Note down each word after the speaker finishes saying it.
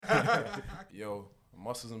Yo,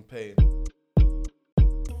 muscles in pain.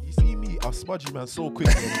 You see me, I'll smudge you, man, so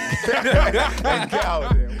quickly. And get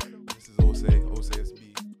out there. This is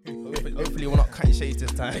OSASB. Hopefully we're not cutting shades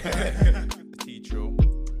this time. T-Trill.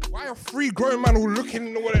 Why are three grown men all looking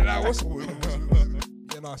in the water like, what's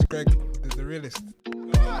yeah, no, it's Greg, the realist. You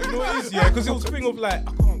know what it is, yeah? Because it was a thing of like,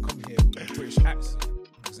 I can't come here with a British accent.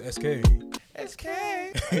 It's SK.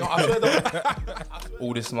 No, I swear that.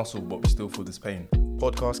 All this muscle, but we still feel this pain.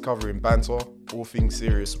 Podcast covering banter, all things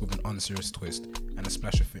serious. With an unserious twist and a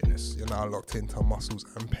splash of fitness. You're now locked into muscles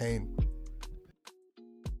and pain.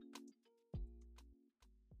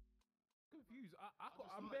 Confused.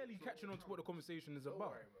 I'm barely catching on to what the conversation is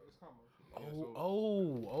about.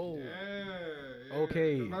 Yeah.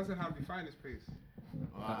 Okay. The man said how we find this place.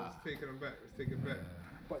 Let's take it back. Let's take it back.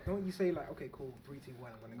 But don't you say like, okay, cool, 3, 2, 1,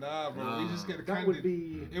 I'm gonna go. Nah, bro, we just get the That candid. would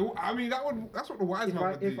be I mean, that's what the wise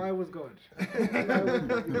man would do. if I was God.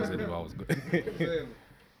 Saying,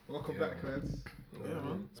 welcome back, lads. Yeah,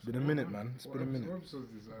 man. It's been a minute, man. It's been a minute. What episode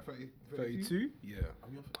is this? 32? Yeah.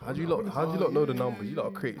 How do you lot know the numbers? You lot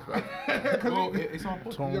are critics, man. Well, it's our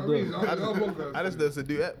podcast. You know what I mean? I'm bonkers. I just know to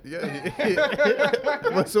do that.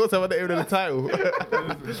 Yeah. What's the time I don't even know the title?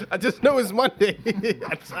 I just know it's Monday.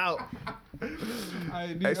 That's out.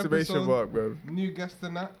 Aye, new Exclamation episode, mark, bro. New guest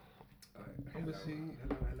and that. Obviously,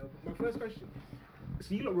 hello. My first question.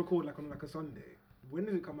 So you lot record like on like a Sunday. When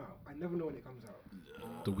does it come out? I never know when it comes out.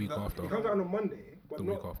 The week after. It comes out on a Monday, but The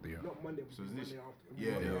not, week after, yeah. not Monday. So is Monday this- after.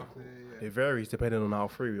 Yeah, Monday yeah. after. It varies depending on how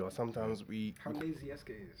free we are. Sometimes we. How lazy SK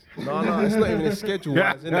is. No, it's not even a schedule,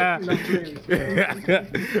 wise, innit?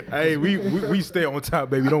 Hey, we stay on time,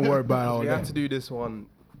 baby. Don't worry about all We had that. to do this one.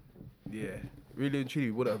 Yeah, really and truly,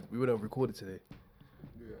 we wouldn't have recorded today.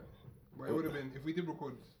 Yeah. But it would have been, if we did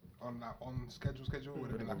record on that on schedule, it would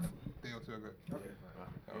have been like a day or two ago. I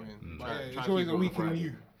mean, but yeah, Try it's and always keep a it week on in Friday.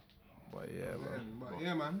 you. But yeah, man. But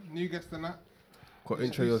yeah, man, new guest and that.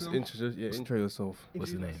 Intro yourself.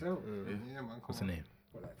 What's the name? Yeah, man. What's the name?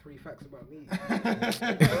 Well, like 3 facts about me. My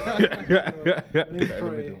name's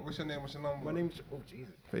Troy. What's your name? What's your number? My name's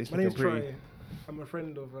Jesus. Face My name's looking pretty. Troy. I'm a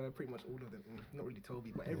friend of pretty much all of them. Not really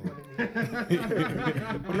Toby, but everyone in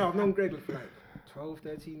here. But no, I've known Greg for like 12,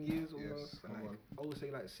 13 years almost. Yes, And come like, on. I would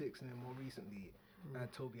say like 6, and then more recently,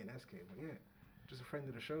 Toby and SK. But yeah, just a friend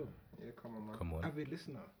of the show. Yeah, come on, man. Come on. Avid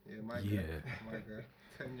listener. Yeah, my Yeah. guy. My guy.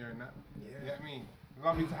 Tenure and that. Yeah. You get me?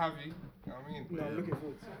 Lovely to have you. You know what I mean? No, I'm looking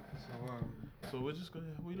forward to it. So we're just gonna.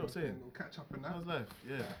 What are you lot saying? We'll catch up in that. How's life?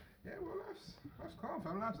 Yeah. Yeah, well, life's calm,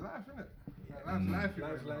 fam. Life's life, innit? Life's life,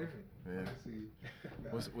 Life's life. Yeah. See.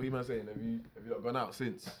 What you man saying? Have you not gone out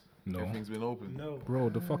since? No. Everything's been open. No. Bro,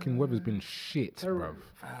 the fucking weather's been shit, Terrible. bruv.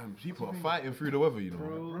 Fam, people are fighting through the weather, you know.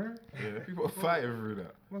 Bro. Yeah, people are fighting through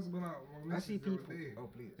that. What's going on? I see people. Oh,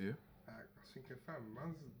 please. Yeah. I was thinking, fam,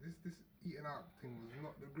 man's, this eating out thing was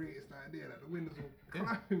not the greatest idea. Like, the windows were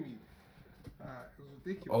climbing me. It was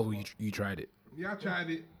ridiculous. Oh, man. you tried it. Yeah, I tried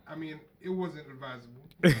it. I mean, it wasn't advisable.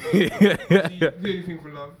 Do anything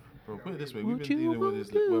for love. Bro, put it this way, we've been dealing with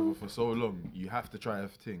this weather for so long. You have to try a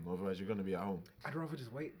thing, otherwise you're gonna be at home. I'd rather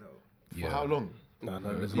just wait though. For how long? No,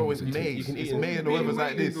 Bro, it's May. It's May and the weather's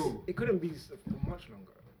like this. It couldn't be for much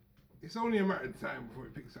longer. It's only a matter of time before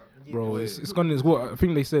it picks up. Bro, it's what I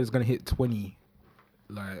think they said it's gonna hit 20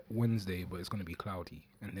 like Wednesday, but it's gonna be cloudy,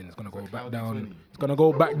 and then it's gonna go back cloudy down. 20. It's gonna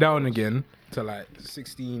go back down again to like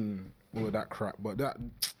 16, all of that crap. But that,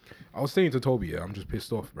 I was saying to Toby, yeah, I'm just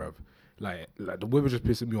pissed off, bruv. Like the weather just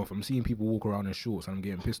pissing me off. I'm seeing people walk around in shorts, and I'm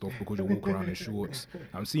getting pissed off because you walk around in shorts.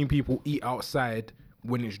 I'm seeing people eat outside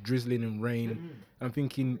when it's drizzling and rain. And I'm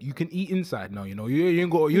thinking you can eat inside now. You know, you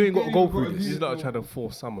ain't got to go through This this. is not trying to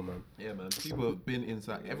force summer, man. Yeah, man. People have been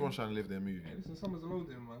inside. Everyone's trying to live their movie. Listen, summer's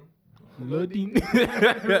loading, man. Loading.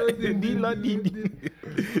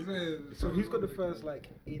 So who's got the first like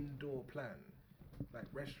indoor plan? Like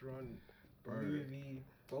restaurant, movie,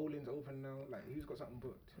 bowling's open now. Like who's got something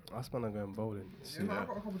booked? Us man are going bowling. Yeah, no, I've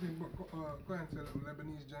got a couple of things, but going to a little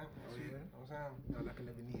Lebanese joint. Oh, yeah? You know what I'm No, like a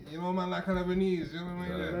Lebanese. saying? You know, man, like a Lebanese, you know what I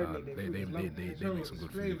mean? They make some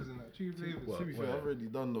good food. Flavors in that, cheap flavors. To be fair, I've already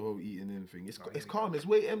done the whole eating in thing. It's calm. It's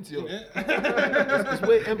way emptier. Yeah. It's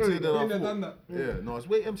way emptier than I Been there, done thought. that. Yeah, no, it's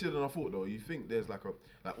way emptier than I thought though. You think there's like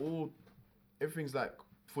everything's like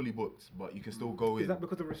fully booked, but you can still go Is in. that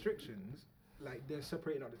because of restrictions? Like they're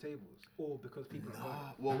separating out the tables, or because people are going?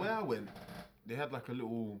 Well, where I went, they had like a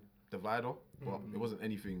little divider, but it wasn't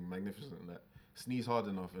anything magnificent. Like sneeze hard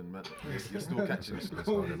enough, and man, you're still catching it.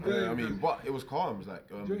 Yeah, I mean, but it was calm. It was like,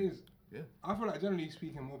 yeah. I feel like generally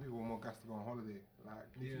speaking, more people are more gassed to go on holiday. Like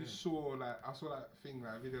if you saw, like I saw that thing,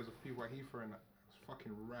 like videos of people at Heathrow and that, it's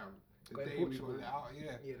fucking rammed. The Going day we Portugal. got let out,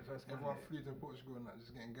 yeah. Yeah, the first Everyone Monday. flew to Portugal and that,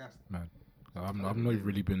 just getting gassed. Man, I've not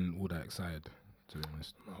really been all that excited, to be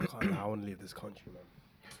honest. I can't lie, I want to leave this country, man.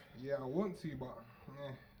 Yeah, I want to, but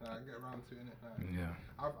I get around to it, innit? Yeah.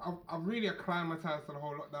 I've really acclimatized to the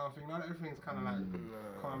whole lockdown thing. Now that everything's kind of like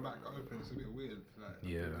coming back open, it's a bit weird. Like,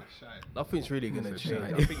 Yeah. a bit shy. Nothing's really gonna It's a change.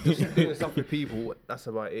 shame. I think just doing stuff with people, that's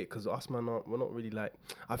about it. Because us, man, we're not really like.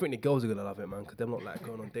 I think the girls are gonna love it, man, because they're not like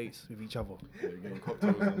going on dates with each other. Yeah, you're getting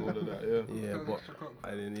cocktails and all of that. Yeah. Yeah, but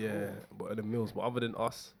but at the meals. But other than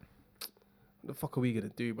us, what the fuck are we gonna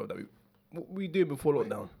do, bro? What we doing before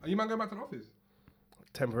lockdown? Are you man going back to the office?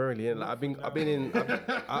 Temporarily, yeah. Like I've been in.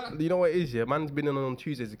 You know what it is, yeah. Man's been in on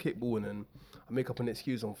Tuesdays to kickball, and I make up an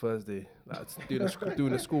excuse on Thursday, like doing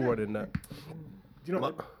the school run and that. Do you know My-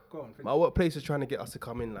 what? Go on. My workplace is trying to get us to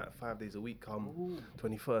come in like 5 days a week. Come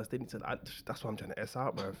 21st, they need to. That's why I'm trying to S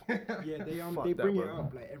out, bro. Yeah, they Fuck they that, bring it bro.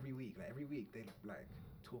 up like every week. Like every week they like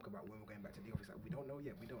talk about when we're going back to the office. Like we don't know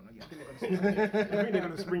yet. We don't know yet. I think they're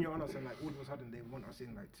gonna spring it on us, and like all of a sudden they want us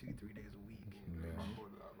in like 2-3 days a week.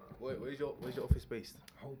 Where's your office based?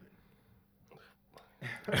 Holborn.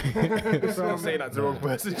 I'm saying that to the wrong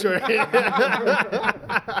person, Troy.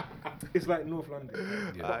 It's like North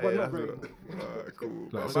London, Yeah. but not very. Cool.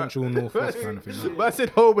 Like central northwest kind of thing. But I said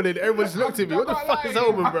Holborn and everyone just looked at me. What the I fuck can't is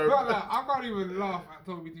Holborn, lie, bro? I can't even laugh at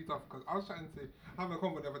Toby Too Tough because I was trying to have a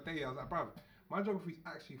convo the other day. I was like, bruv, my geography's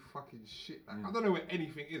actually fucking shit. Like, I don't know where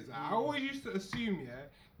anything is. Like, I always used to assume, yeah,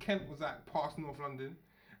 Kent was like past North London.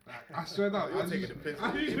 Like, I swear down. You're taking the piss. You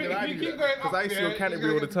I keep do going that. 'Cause up I used to go there,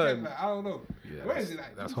 Canterbury you're all the gonna get time. Kent, like, I don't know. Yeah, Where is it?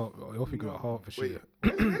 Like, That's hot. You're thinking about Hertfordshire. Wait.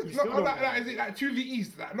 it's not like, is it like to the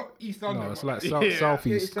east? Like, not East London. No, it's but- like Yeah.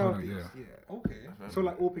 southeast kind of, southeast, yeah. Okay. So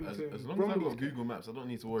like Orpington, As long as I've Bromley's got Google Maps, I don't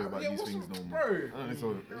need to worry about Yeah, these what's things up, no more. bro? I don't need to.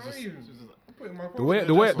 You know It's what I just, mean? it's just I'm putting my The phone way in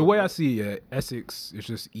the way just the way on- I see it, yeah, Essex is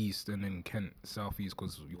just east, and then Kent southeast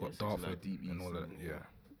because you got Essex is like Dartford deep and east all that. and- Yeah.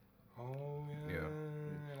 Oh yeah. Yeah.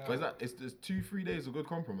 But is that there's 2-3 days of good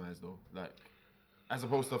compromise though, like as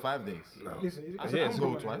opposed to 5 days. Listen, I it's say a it's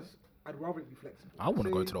go compromise. twice. I'd rather it be flexible. I want to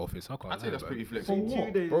go Say- to the office. I can't. I'd say that's lie, pretty say flexible.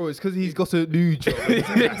 2 days. Bro, it's because he's got a new job.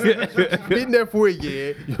 Been there for a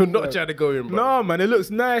year. You're not trying to go in, bro. No, man, it looks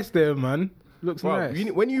nice there, man. Looks Bro,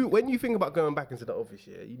 nice. when you think about going back into the office,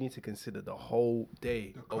 yeah, you need to consider the whole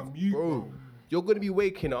day The of commute, bro. bro. You're gonna be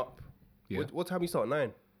waking up. Yeah. What time you start?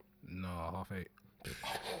 9. No, 8:30.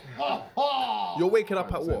 You're waking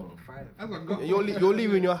up at what? 5. That's a good. You're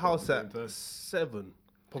leaving your house at 7,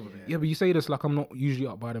 probably. Yeah, but you say this like I'm not usually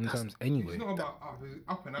up by them times anyway. It's not about up, it's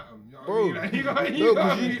up and at 'em, you know Bro, what I mean? Like, no, gotta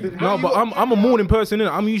 'cause be- you- No, but I'm a morning person,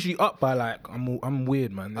 innit? I'm usually up by like I'm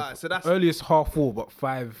weird, man. Alright, so that's- earliest 4:30, but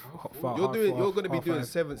 5. You're gonna be doing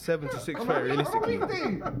 7 to 6 On very a realistically.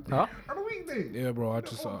 weekday. Huh? On a weekday. Yeah, bro. I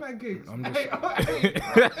just All pancakes. I'm just.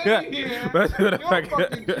 Yeah. That's what You're I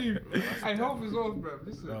fucking cute. Hey, health is off, bro.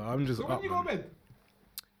 Listen. No, I'm just So when up, you go to man. bed?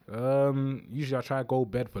 Usually I try to go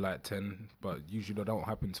bed for like 10, but usually that don't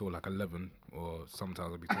happen till like 11, or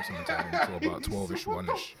sometimes I'll be tossing and turning until about 12ish, What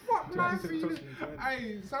 1ish. the fuck, man? Tossing and turning.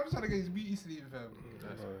 Hey, Sam's trying to get his beauty sleep, fam.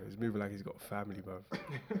 He's moving like he's got family, bro.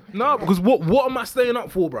 No, because what am I staying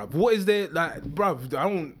up for, bruv? What is there like, bruv? I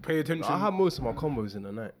don't pay attention. I have most of my combos in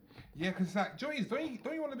the night. Yeah, cause like, Joey's, don't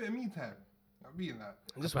you want a bit of me time? I'll be in that.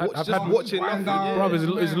 Just I've watch, had- just I've had- watching Wind nothing. down. Yeah.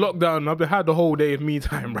 Bruv, it's lockdown. I've had the whole day of me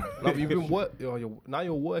time, bro. Like, you've been now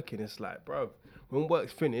you're working. It's like, bro, when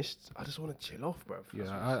work's finished, I just want to chill off, bro.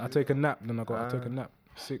 Yeah, I take a nap, then I take a nap.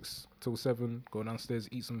 6 till 7, go downstairs,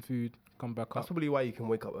 eat some food, come back That's up, probably why you can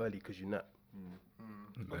wake up early, because you nap.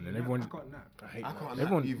 and then everyone. I can't nap. I hate I that. can't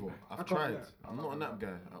Everyone- nap either. I've can't tried. nap. I'm not a nap guy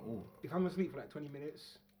at all. If I'm asleep for like 20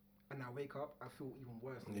 minutes and I wake up, I feel even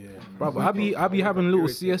worse. Yeah. Bruv, I be having little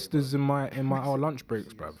siestas in my our lunch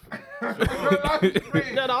breaks, bruv.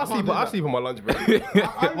 Yeah, no, I sleep on my lunch break. Well,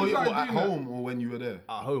 yeah, what, at home or when you were there?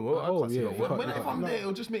 At home, I Oh, can't sleep yeah, at you work. can't- When if I'm there,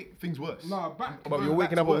 it'll just make things worse. Nah, back. But you're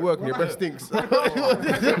waking back up to at work and your work. breath stinks. I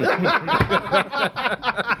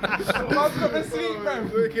was gonna sleep,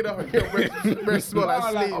 fam. Waking up and your breath smell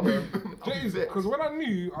like Nah, sleep, bro. Because when I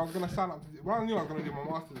knew I was gonna sign up, when I knew I was gonna do my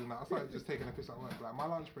masters and that, I started just taking a piss at work. Like my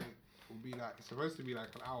lunch break would be like, it's supposed to be like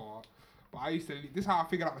an hour, but I used to. This is how I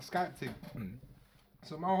figured out the Skype thing.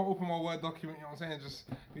 So now I open my Word document, you know what I'm saying? Just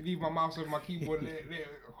leave my mouse over my keyboard, let it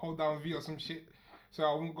hold down V or some shit. so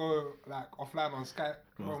I won't go like offline on Skype.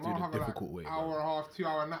 Well, I'll do have the a like difficult way, hour bro. and a half, 2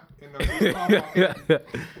 hour nap in the car park.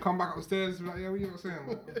 Come back upstairs, be like, yeah, what you not saying?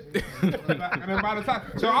 Like, and then by the time,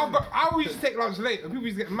 so I always just take lunch late, and people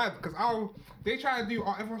used to get mad because they try to do,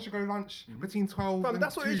 everyone should go lunch between 12 Fam, and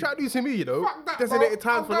that's what 2. they try to do to me, you know. Fuck that, Designated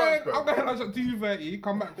bro. time for lunch, bro. I'm going lunch at 2:30,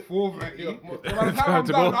 come back 4:30. So by the time Time I'm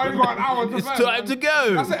to done, go. I only got an hour to It's burn, time to man.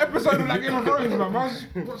 go. That's an episode of like Game of Thrones, man. I was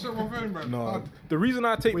watching on my phone, bro. No, the reason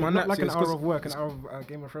I take Wait, my not naps like an is hour 'cause- of work, an hour of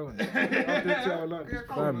Game of Thrones. After 2 hour lunch. Yeah,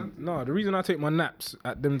 come on, man. No, the reason I take my naps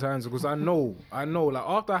at them times because I know, like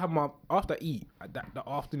after I eat, that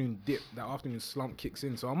afternoon dip, that afternoon slump kicks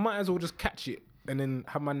in. So I might as well just catch it and then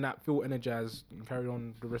have my nap, feel energized, and carry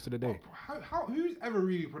on the rest of the day. Who's ever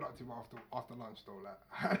really productive after lunch though?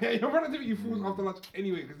 Like, your productivity falls after lunch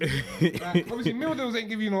anyway. Because like, obviously meal deals ain't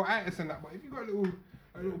give you no itis and that, but if you got a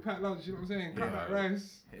little packed lunch, you know what I'm saying? Crack that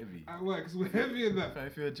rice Heavy. at work, it's heavy in that.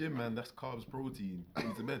 If you're a gym man, that's carbs, protein.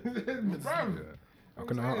 Go to bed. Bruv. I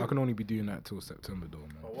can only be doing that till September though,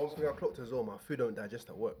 man. One thing I clocked as well, my food don't digest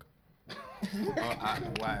at work.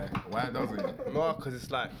 Why? Why doesn't it? No, because it's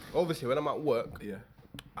like, obviously when I'm at work, Yeah.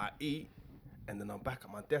 I eat, and then I'm back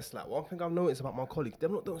at my desk. Like, one thing I've noticed about my colleagues, they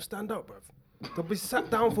don't stand up, bruv. They'll be sat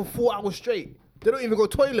down for 4 hours straight. They don't even go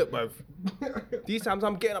toilet, bruv. These times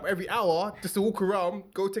I'm getting up every hour just to walk around,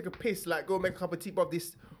 go take a piss, like go make a cup of tea, bruv.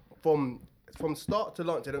 This from start to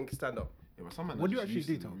lunch, I don't stand up. Yeah, but some man What do are you just actually used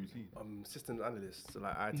do, to the Tom? routine. I'm systems analyst, so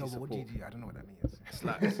like IT No, but support. what do you do? I don't know what that means. It's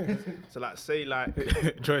like, so like say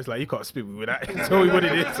like Joy's like, you can't spit me with that. Tell me what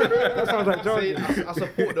it is. That sounds like say, jargon. I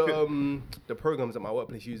support the programs that my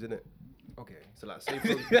workplace use in it. Okay. So like say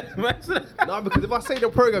no, because if I say the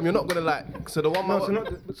program, you're not gonna like. So the one No,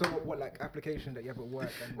 so what like application that you have at work?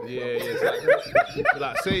 And Yeah. So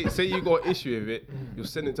like say you got an issue with it, you'll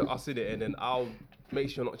send it to us in it, and then I'll make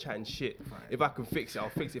sure you're not chatting shit. Right. If I can fix it, I'll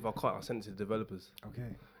fix it. If I can't, I'll send it to the developers. Okay.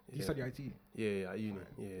 You Yeah. study IT? Yeah, at uni.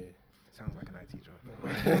 Yeah. Sounds like an IT job.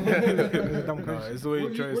 It's a dumb No, question. it's the way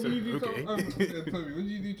What Joy do said. you do, Okay. Toby? What do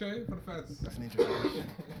you do, Trey, for the fans? That's an interesting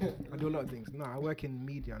question. I do a lot of things. No, I work in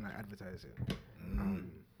media and like advertising.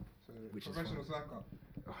 So, Which is professional fine. slacker.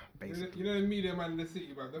 Oh, You basically. know the media man in the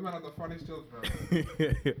city, bro. Them man have the funniest jobs, bro.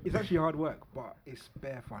 It's actually hard work, but it's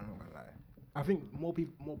bare fun, I'm not gonna lie. I think more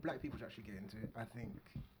black people should actually get into it. I think,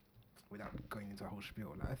 without going into a whole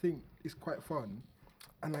spiel, like, I think it's quite fun,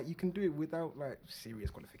 and like you can do it without like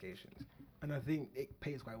serious qualifications, and I think it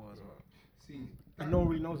pays quite well as well. See, And no one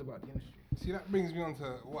really knows about the industry. See, that brings me on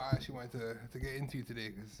to what I actually wanted to get into today,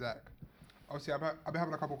 because like, obviously I've been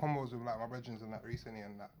having a couple of combos with like my brethren and that recently,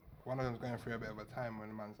 and like one of them's going through a bit of a time when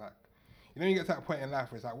the man's like, you know, you get to that point in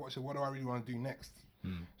life where it's like, what do I really want to do next? Do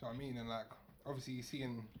you know what I mean? And like, obviously you're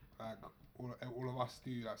seeing like all of us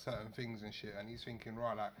do like certain things and shit, and he's thinking,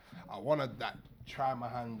 right, like I want to like try my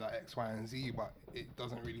hand at X, Y, and Z, but it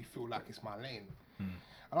doesn't really feel like it's my lane.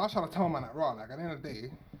 And I was trying to tell man that, right, like at the end of the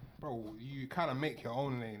day, bro, you kind of make your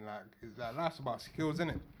own lane. Like, it's like life's about skills,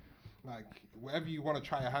 innit? Like, whatever you want to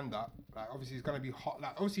try your hand at, like, obviously it's gonna be hot.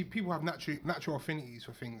 Like, obviously people have natural affinities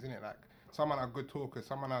for things, innit? Like, some man are good talkers,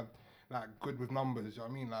 some man are like good with numbers. You know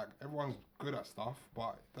what I mean? Like, everyone's good at stuff,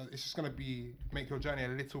 but it's just gonna make your journey a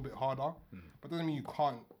little bit harder. But doesn't mean you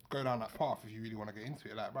can't go down that path if you really want to get into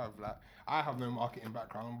it. Like, bruv, like I have no marketing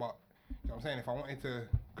background, but you know what I'm saying? If I wanted to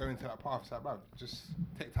go into that path, it's like, bruv, just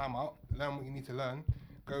take time out, learn what you need to learn,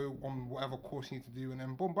 go on whatever course you need to do, and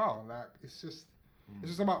then boom, bow. Like, it's just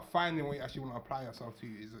about finding what you actually want to apply yourself to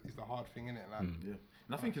is the hard thing, innit? Like, Yeah.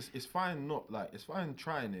 And I think it's fine it's fine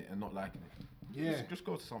trying it and not liking it. Yeah. Just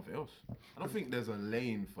go to something else. I don't think there's a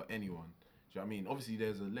lane for anyone. Do you know what I mean? Obviously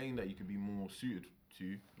there's a lane that you could be more suited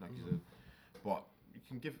to, like you said. But you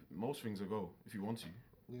can give most things a go if you want to.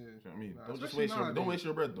 yeah. Do you know what I mean? Nah, Don't just especially don't nowadays. waste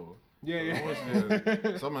your bread though. Yeah, Don't yeah. waste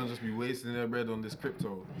your- some man just be wasting their bread on this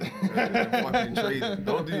crypto and fucking trading.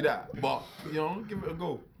 Don't do that. But you know, give it a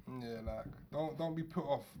go. Yeah, like don't be put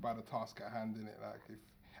off by the task at hand, innit? Like,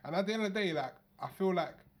 and at the end of the day, like I feel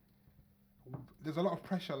like there's a lot of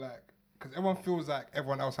pressure, like, because everyone feels like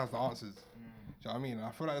everyone else has the answers. Do you know what I mean? And I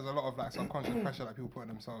feel like there's a lot of like subconscious pressure that people put on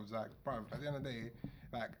themselves. Like, bro, at the end of the day,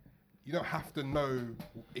 like, you don't have to know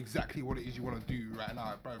exactly what it is you want to do right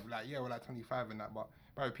now, bro. Like, yeah, we're like 25 and that, but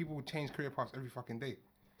bro, people change career paths every fucking day.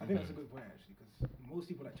 I think that's a good point actually, because most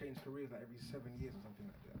people like change careers like every 7 years or something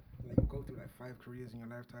like that. Like you go through like 5 careers in your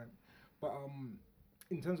lifetime. But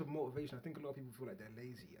in terms of motivation, I think a lot of people feel like they're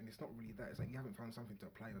lazy, and it's not really that. It's like you haven't found something to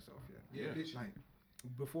apply yourself yet. Yeah, literally.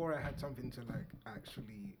 Like before, I had something to like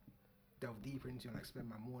actually delve deeper into and like spend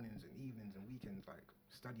my mornings and evenings and weekends like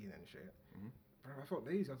studying and shit. Bro, I felt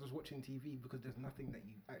lazy. I was just watching TV because there's nothing that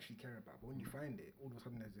you actually care about. But when you find it, all of a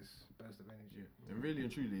sudden there's this burst of energy. Yeah. And really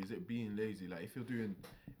and truly, is it being lazy? Like, if you're doing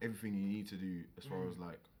everything you need to do as far as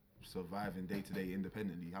like surviving day to day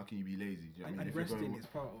independently, how can you be lazy? Do you know what I mean? And If you're resting going- is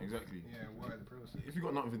part of exactly. Yeah, word. the process. If you've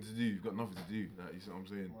got nothing to do, you've got nothing to do. Like, you see what I'm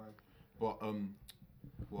saying? Word. But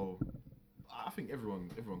well, I think everyone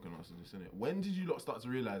can answer this, innit? When did you lot start to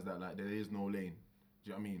realise that like there is no lane? Do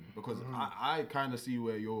you know what I mean? Because I kind of see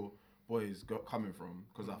where your boys got coming from,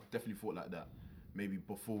 because I've definitely thought like that. Maybe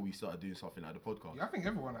before we started doing something like the podcast. Yeah, I think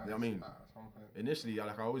everyone has. Yeah, I mean, that at some point. Initially,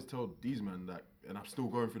 like I always told these man, like, and I'm still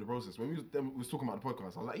going through the process. When we was talking about the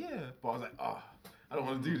podcast, I was like, yeah, but I was like, I don't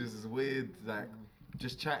want to do this. It's weird, like,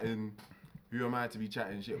 just chatting. Who am I to be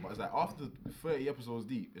chatting shit? But it's like after 30 episodes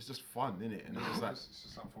deep, it's just fun, innit? And it's just like, It's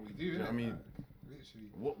just something we do. you know what I innit? mean? Like,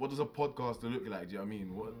 literally. what does a podcast look like? Do you know what I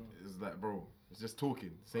mean? What is like, bro? It's just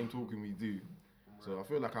talking, same talking we do. So I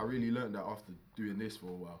feel like I really learned that after doing this for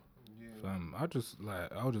a while. I'll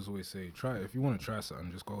just always say, try it. If you want to try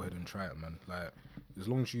something, just go ahead and try it, man. Like, as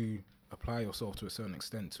long as you apply yourself to a certain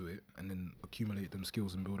extent to it, and then accumulate them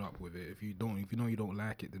skills and build up with it. If you know you don't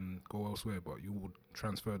like it, then go elsewhere. But you will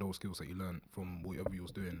transfer those skills that you learned from whatever you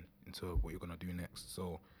was doing into what you're gonna do next.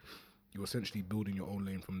 So you're essentially building your own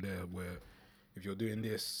lane from there. Where if you're doing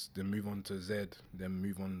this, then move on to Z, then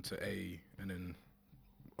move on to A, and then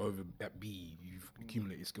over at B, you've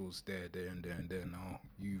accumulated skills there, and there. Now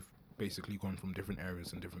you've basically gone from different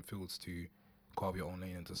areas and different fields to carve your own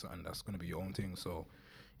lane into something that's going to be your own thing. So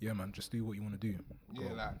yeah, man, just do what you want to do.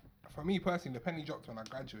 Yeah, like for me personally, the penny dropped when I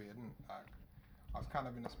graduated. Like, I was kind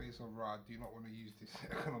of in a space of, I do not want to use this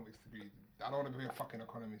economics degree. I don't want to be a fucking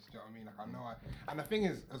economist. Do you know what I mean? Like, I know and the thing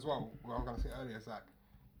is, as well, what I was gonna say earlier is like,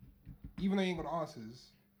 even though you ain't got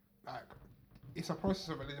answers, like, it's a process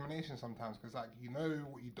of elimination sometimes, because like you know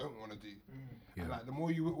what you don't want to do. Yeah. And, like, the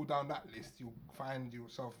more you whittle down that list, you'll find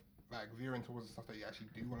yourself like veering towards the stuff that you actually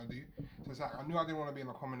do want to do. So it's like, I knew I didn't want to be an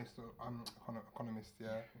economist or economist,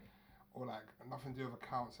 yeah, or like nothing to do with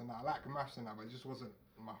accounts and that. I like maths and that, but it just wasn't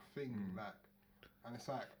my thing. Like, and it's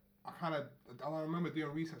like I remember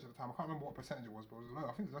doing research at the time. I can't remember what percentage it was, but it was low.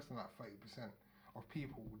 I think it's less than like 30% of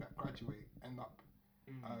people that graduate end up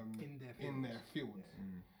in their field.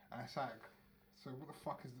 And it's like, so what the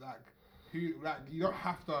fuck is that? Who, like, you don't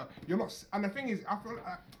have to, you're not, and the thing is, I feel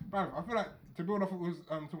like to build off what we was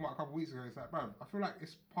talking about a couple of weeks ago, it's like, bruv, I feel like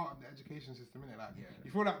it's part of the education system, innit? Like,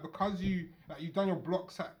 you feel like because you've done your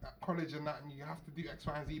blocks at college and that, and you have to do X,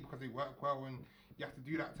 Y, and Z because they work well, and you have to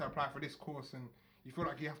do that to apply for this course, and you feel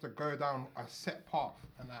like you have to go down a set path,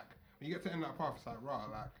 and like, when you get to the end of that path, it's like, right,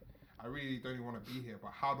 like, I really don't even want to be here,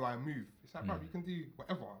 but how do I move? It's like, bruv, you can do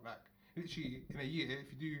whatever, like, literally in a year,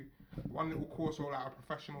 if you do one little course or like a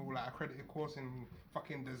professional, like accredited course in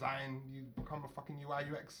fucking design, you become a fucking UI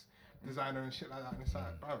UX designer and shit like that. And it's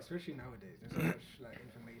like, bro, Especially nowadays, there's so much like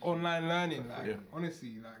information. online learning, like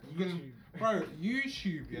honestly, like you can, bro,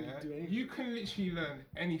 YouTube, you can literally learn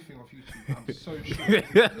anything off YouTube. I'm so sure.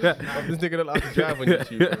 This nigga don't like to drive on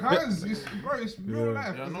YouTube. It's real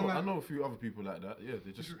life. Yeah, It's like, I know a few other people like that. Yeah,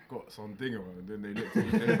 they just got some dinger and then they looked at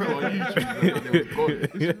it on YouTube and they were gone.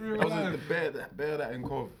 It's real That was life. the bear that in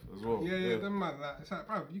Cov as well. Yeah, them man, like, it's like,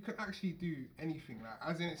 bro, you can actually do anything, like,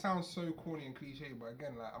 as in, it sounds so corny and cliche, but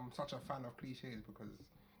again, like, I'm such a fan of cliches because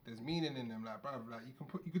there's meaning in them, like, bro, like,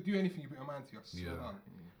 you could do anything you put your mind to, I swear down.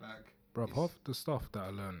 Like, Bro, it's- half the stuff that I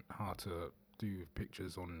learned how to do with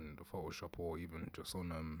pictures on the Photoshop or even just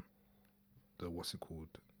on the what's it called,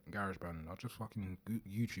 GarageBand, I just fucking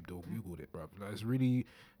YouTubed or Googled it, bro. Like, it's really,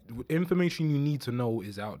 the information you need to know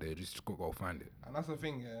is out there. Just go find it. And that's the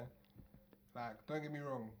thing, yeah. Like, don't get me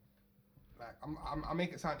wrong. Like, I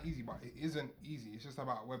make it sound easy, but it isn't easy. It's just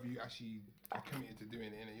about whether you actually are committed to doing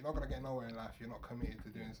it. Innit? You're not gonna get nowhere in life if you're not committed to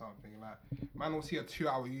doing something. Like, man will see a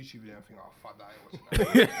 2-hour YouTube video and think, oh fuck that, I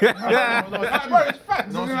ain't watching that. Like, bro, it's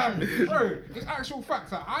facts. No, it's Like, bro, it's actual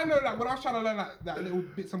facts. Like, I know that when I was trying to learn like little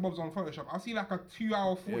bits and bobs on Photoshop, I'll see like a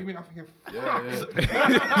 2-hour, 40-minute. I'm thinking,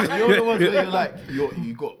 Yeah. You're the ones where you're like,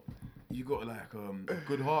 you got like a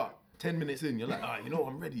good heart. 10 minutes in, you're like, you know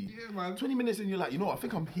what, I'm ready. Yeah, man. 20 minutes in, you're like, you know what, I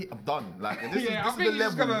think I'm done. Like, this Yeah, I is think the you're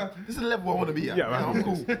just level. gonna- This is the level I want to be at. Yeah, man. I'm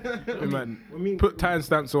cool. Hey, man, I mean, put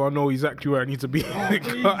timestamps so I know exactly where I need to be. me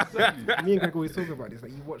and Greg always talk about this.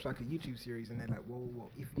 Like, you watch like a YouTube series and they're like, whoa.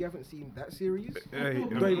 If you haven't seen that series, Hey,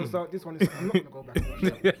 don't even start this one. I'm not gonna go back and watch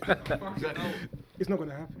that. Exactly. It's not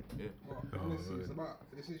gonna happen. Well, honestly, it's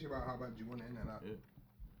literally about how bad you want it, innit? Like,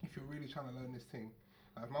 if you're really trying to learn this thing,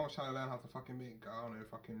 Like, if man was trying to learn how to fucking make, I don't know,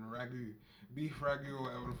 fucking ragu, beef ragu or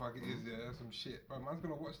whatever the fuck it is, yeah, some shit. But man's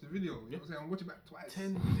gonna watch the video. You know what I'm saying? I'm watching back twice.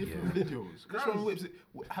 10 different videos. Which one whips it?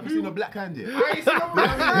 Have you seen a black hand yet? I ain't seen no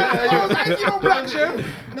black, I ain't seen no black chef.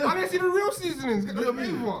 I didn't see the real seasonings. Get the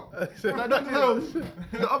beef one. Like, don't get me wrong.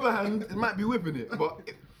 The other hand, it might be whipping it, but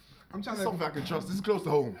I'm trying it's to. something I can trust. This is close to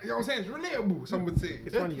home. You know what I'm saying? It's relatable. Some would say.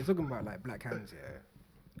 It's funny, you're talking about like black hands, yeah.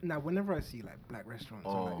 Now, whenever I see like black restaurants,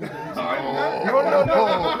 I'm like,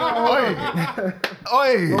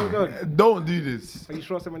 Oi! Hold on. Don't do this. are you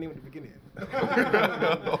sure I said my name at the beginning?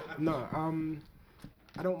 No,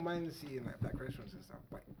 I don't mind seeing like black restaurants and stuff,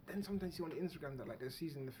 but then sometimes you see on the Instagram that like they're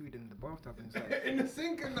seasoning the food in the bathtub and it's like In the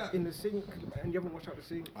sink and that. in the sink, and you haven't washed out the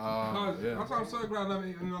sink. Yeah. That's why I'm so glad I'm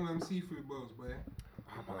eating none of them seafood bowls, boy.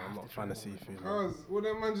 I'm not a fan of seafood. man. Cause all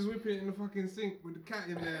them man just whipping it in the fucking sink with the cat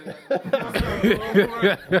in there.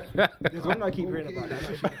 There's one I keep hearing about. That's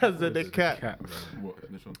actually, As a the cat. Cat, bro.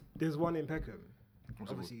 What? This one? there's one in Peckham.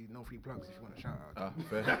 What's it Obviously, no free plugs if you want to shout out.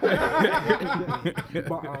 Fair.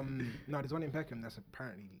 But no, there's one in Peckham that's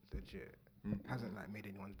apparently legit. Hasn't like made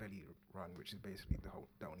anyone's belly run, which is basically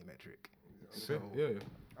the only metric. So Yeah.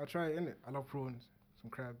 I'll try it, innit? I love prawns,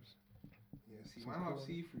 some crabs. Yeah, see, man, I love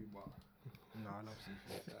seafood, but No, I love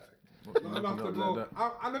seafood. not enough to go.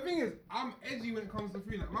 And the thing is, I'm edgy when it comes to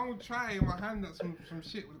food. Like, man will try my hand at some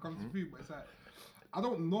shit when it comes to food, but it's like, I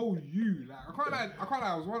don't know you. Like, I can't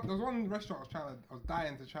lie. There was one restaurant I was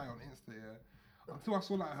dying to try on Insta, yeah. Until I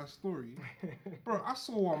saw like her story, bro. I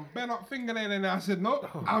saw one bent up fingernail in there. I said, no,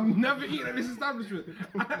 I'm never eating at this establishment.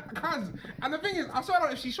 And the thing is, I saw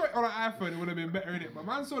it. If she shot it on an iPhone, it would have been better in it. But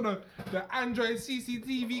man saw the Android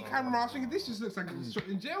CCTV camera. I was thinking, this just looks like it was shot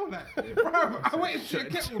in jail. Like, bro, I went to see a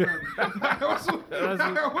kettle, man.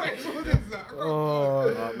 I went to this.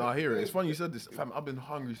 No, I hear it. It's funny you said this. Fam, I've been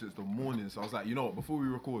hungry since the morning, so I was like, you know what? Before we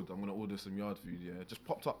record, I'm gonna order some yard food. Yeah, just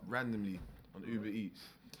popped up randomly on Uber Eats.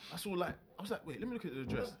 I was like, wait, let me look at the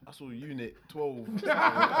address. I saw unit 12.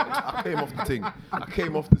 I came off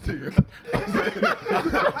the thing.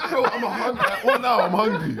 Bro, I'm hungry. Well, now I'm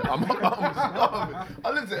hungry. I'm starving. I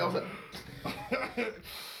looked at it. I was like,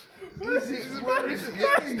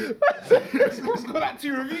 It's got like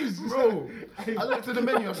 2 reviews, bro. I looked at the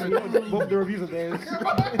menu. I said, Both the reviews are there. It's I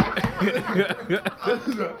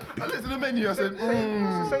looked at the menu. I said,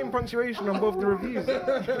 the same punctuation on both the reviews.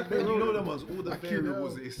 You know them ones, all the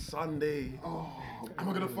variables. It's Sunday. Am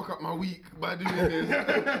I gonna fuck up my week by doing this?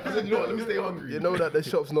 I said, you know what? Let me stay hungry. You know that the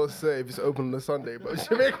shop's not safe if it's open on a Sunday, but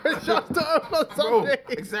Jamaican shop's not open on Bro, Sunday.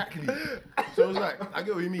 exactly. So it's like, I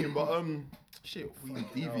get what you mean, but shit, we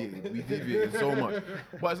deviated so much.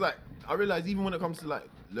 But it's like, I realize even when it comes to like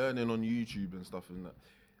learning on YouTube and stuff and that,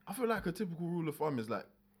 I feel like a typical rule of thumb is like,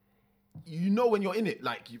 you know when you're in it,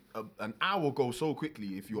 like an hour goes so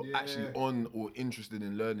quickly if you're actually on or interested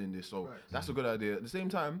in learning this. So that's a good idea. At the same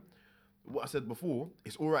time, what I said before,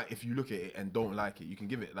 it's all right if you look at it and don't like it. You can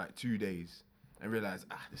give it like 2 days and realize,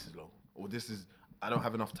 this is low, or I don't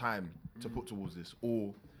have enough time to put towards this,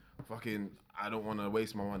 or fucking, I don't want to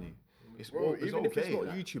waste my money. It's Bro, it's even okay. if it's not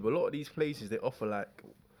like, YouTube, a lot of these places they offer like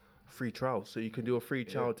free trials, so you can do a free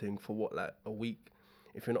trial thing for what, like a week.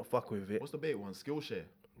 If you're not fucking with it, What's the bait one? Skillshare.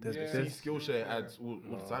 there's See Skillshare ads all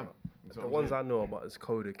the time. the ones I know about is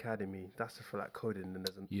Code Academy. That's for like coding, and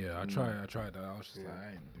there's Yeah, I tried that. I was just like,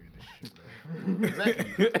 I ain't doing this shit, bro.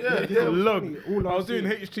 Exactly. Yeah. All I was doing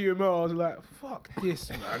HTML. I was like, fuck this,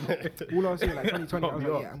 man. All I was saying, like 2020, I was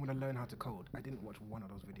like, I'm gonna learn how to code. I didn't watch one of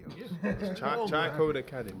those videos. try Code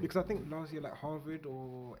Academy. Because I think last year, like Harvard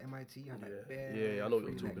or MIT had like bare Yeah, I know what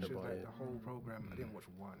free you're talking lectures, about, like yeah. the whole program. I didn't watch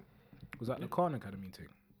one. Was that the Khan Academy thing?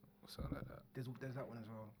 Or something like that. There's that one as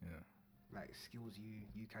well. Yeah. Like Skills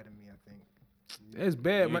U Academy, I think. There's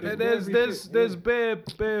bare, man. there's There's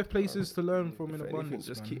bare places to learn from in If anything, abundance,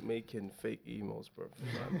 just man. keep making fake emails, bro.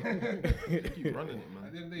 Keep running it, And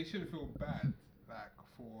man. then they shouldn't feel bad, like,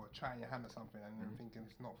 for trying your hand at something and then thinking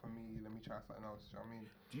it's not for me, let me try something else. Do you know what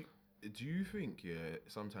I mean? Do you think,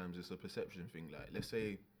 sometimes it's a perception thing? Like, let's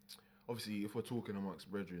say, obviously, if we're talking amongst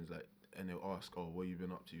brethren, like, and they'll ask, oh, what you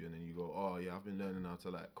been up to? And then you go, oh, yeah, I've been learning how to,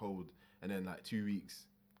 like, code. And then, like, 2 weeks,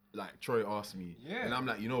 like, Troy asked me. Yeah. And I'm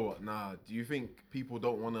like, you know what? Nah, do you think people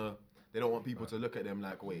don't want people to look at them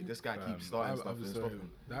like, wait, this guy keeps starting stuff and stopping?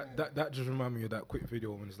 That just reminded me of that quick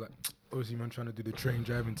video when it's like, obviously, man, trying to do the train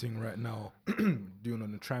driving thing right now, doing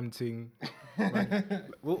on the tram thing. Man,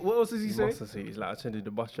 what else does he say? Must have said he's like attending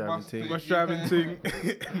the bus driving thing. Bus driving thing.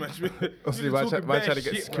 Obviously, man trying to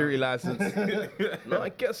get security license. No, I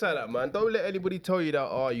get that, man. Don't let anybody tell you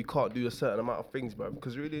that, you can't do a certain amount of things, bro.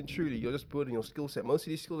 Because really and truly, you're just building your skill set. Most of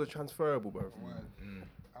these skills are transferable, bro.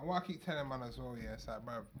 And what I keep telling man as well, it's like,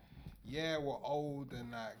 bro, yeah, we're old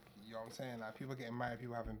and like, you know what I'm saying? Like, people getting married,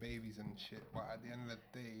 people having babies and shit. But at the end of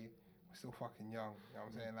the day, we're still fucking young. You know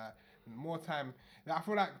what I'm saying? Like, more time. Like, I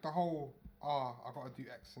feel like the whole, I gotta do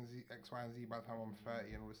X, Y, and Z by the time I'm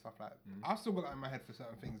 30 and all this stuff. Like, I've still got that in my head for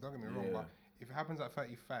certain things. Don't get me wrong, but if it happens at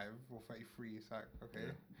 35 or 33, it's like, okay. Do you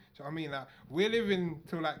know what I mean? Like, we're living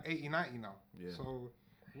till like 80, 90 now. Yeah. So,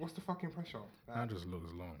 what's the fucking pressure? Like, That just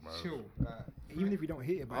looks long, bro. chill. Like, Even if you don't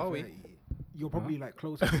hit it by 30, you're probably like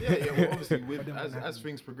closer. Yeah, well, obviously, with, as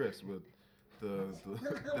things progress, with the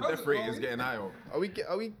death rate is getting higher. Are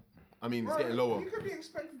we? I mean, it's bro, getting lower. You could be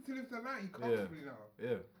expected to live to 90 comfortably now.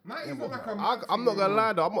 Yeah. 90 is not like a I'm not gonna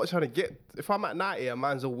lie though. I'm not trying to get. If I'm at 90, a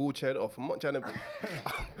man's all wheelchaired off. I'm not trying to.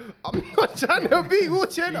 I'm not trying to be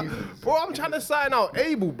wheelchaired off, bro. I'm trying to sign out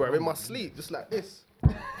able, bro, in my sleep, just like this.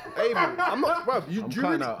 Able. I'm not, bro.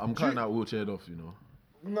 I'm kind out wheelchaired off, you know.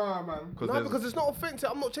 Nah, man. No, because it's not offensive.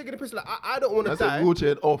 I'm not taking the piss. Like I don't want to I said die.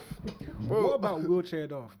 wheelchaired off. Bro, What about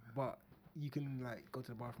wheelchaired off, but you can like go to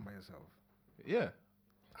the bathroom by yourself? Yeah.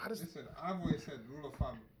 Listen, I've always said, rule of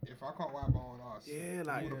thumb, if I can't wipe my own ass, Yeah,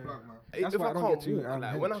 like- pull the plug, man. That's if why I I don't can't get too walk,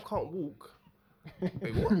 like when I unhinged. can't walk.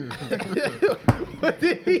 Wait, what? What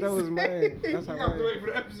did he That was say? mine. That's how You have to I. wait for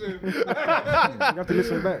the episode. You have to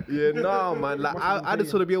listen back. Yeah, no, man. Like Must have I been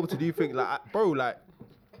just want to be able to do things like, bro. Like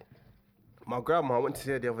my grandma, I went to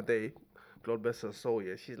see her the other day. God bless her soul.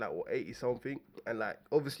 Yeah, she's like what 80 something, and like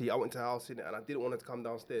obviously I went to her house in it, and I didn't want her to come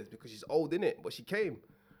downstairs because she's old in it, but she came.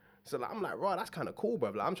 So like I'm like, right, that's kind of cool,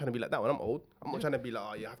 bro. Like I'm trying to be like that when I'm old. I'm not trying to be like,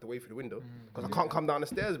 oh, you have to wait for the window because I can't come down the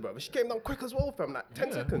stairs, bro. But she came down quick as well, fam. Like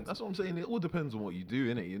 10 seconds. That's what I'm saying. It all depends on what you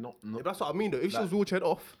do, innit? You're not. Yeah, but that's what I mean, though. If she was wheelchaired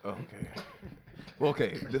off, Oh, okay. Well,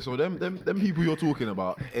 okay. So them people you're talking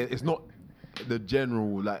about, it's not the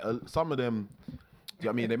general. Like some of them. Do you know what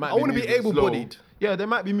I mean? They might. I wanna be moving slow. able-bodied. Yeah, they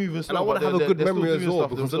might be moving slow. and I want but to have a good they're still memory as doing well stuff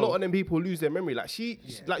because a lot themselves. of them people lose their memory. Like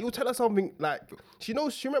like you'll tell her something like she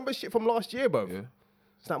remembers shit from last year, bro. Yeah.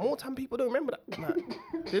 It's like more time people don't remember that.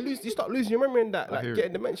 Like, you start losing your memory in that. Like hear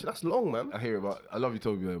getting it. dementia, that's long, man. I hear it, but I love you,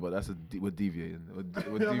 Toby, but that's we're deviating. We're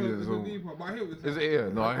Yeah, deviating. it's so- a deeper, but I hear what you're Is saying. it here?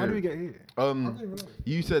 No, I How hear do we it. get here? even know.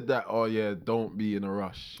 You said that. Oh yeah, don't be in a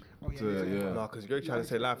rush. Oh, yeah, to, yeah. yeah. No, because you're trying to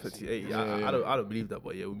say life at 80. Yeah. I don't believe that,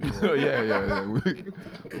 but yeah, we'll be Oh, yeah.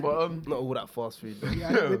 But not all that fast food. Yeah,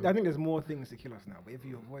 I think there's more things to kill us now. But if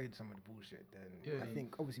you avoid some of the bullshit, then I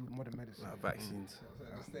think obviously with modern medicine. Vaccines.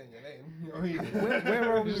 I'll stay in your lane. You know what I mean?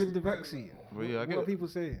 Where are we with the vaccine? But yeah, I What get are it. people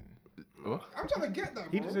saying? What? I'm trying to get that,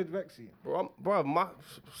 He bro. just said vaccine. Bro, I'm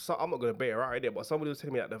not gonna bait her out idea, but somebody was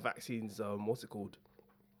telling me that the vaccines, what's it called,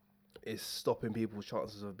 is stopping people's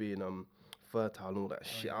chances of being fertile and all that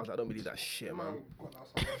shit. I was like, I don't believe that shit, man.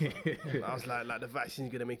 I was like the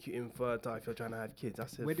vaccine's gonna make you infertile if you're trying to have kids. I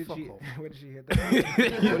said, Where did fuck she? off. Where did she hear that?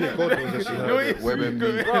 Only God knows where she heard it.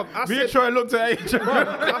 WebMD. Bruv, I Me said- and Troy looked at each other.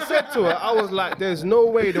 I said to her, I was like, there's no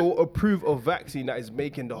way they will approve a vaccine that is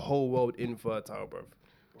making the whole world infertile, bro.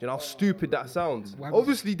 You know how stupid that sounds? Why-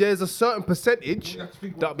 Obviously, there's a certain percentage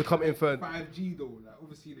that become infertile. 5G though, like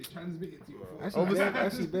obviously they transmit it to you. I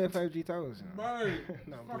see bare 5G towers. You know? Bro,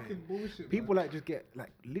 No, I'm fucking playing. bullshit. People man. like just get like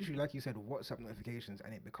literally like you said WhatsApp notifications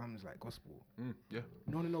and it becomes like gospel. Yeah.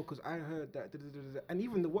 No, because I heard that, and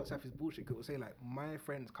even the WhatsApp is bullshit. 'Cause it will say like my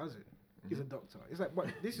friend's cousin is a doctor. It's like, but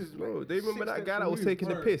this is Bro, like they remember 6 that steps guy that was removed. taking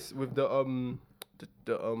the bro. piss with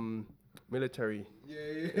the military. Yeah.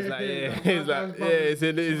 It's like it's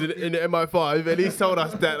in the MI5, and he told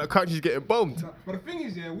us that the country's getting bombed. But the thing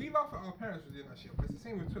is, yeah, we laugh at our parents for doing that shit, but it's the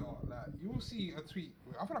same with Twitter. Like, you'll see a tweet.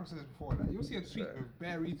 I feel like I've said this before. Like, you'll see a tweet with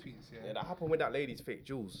bare retweets. Yeah, that happened with that lady's fake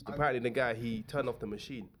jewels. Apparently, the guy he turned off the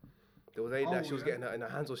machine. There was a lady that she was getting her, and her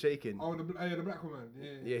hands were shaking. Oh, the black woman.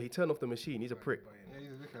 Yeah. Yeah, he turned off the machine. He's a prick. Yeah, he's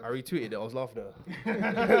a dickhead. I retweeted it. I was laughing at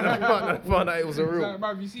her. I found out it was a It's real. like,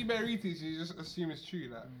 bruv, you see bare retweets, you just assume it's true.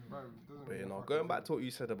 Like, bruv, it doesn't But you mean know, fucking going back true. to what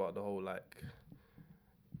you said about the whole like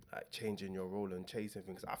changing your role and chasing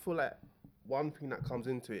things, I feel like one thing that comes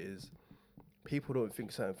into it is people don't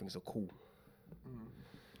think certain things are cool.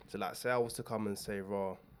 So like, say I was to come and say,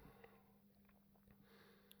 "Raw,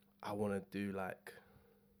 I want to do like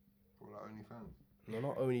For like OnlyFans. no,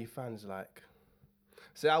 not only fans like."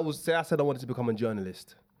 Say I said I wanted to become a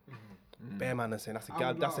journalist. Bear man are saying that's a I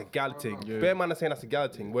gal, would that's a laugh. gal I would thing. laugh. Bear man are saying that's a gal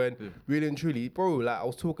thing. When really and truly, bro, like I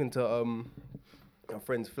was talking to my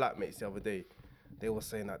friend's flatmates the other day. They were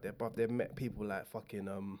saying that they've met people like fucking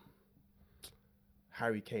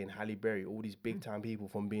Harry Kane, Halle Berry, all these big time people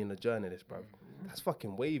from being a journalist, bro. That's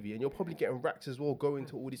fucking wavy, and you're probably getting racks as well, going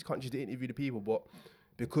to all these countries to interview the people. But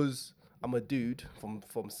because I'm a dude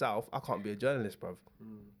from South, I can't be a journalist, bro.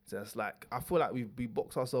 So it's like I feel like we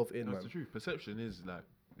box ourselves in, That's man. the truth. Perception is like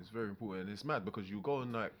it's very important. It's mad because you go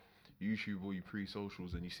and like YouTube or you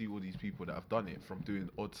pre-socials and you see all these people that have done it from doing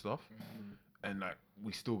odd stuff, and like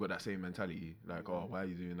we still got that same mentality, like, oh, why are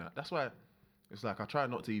you doing that? That's why it's like I try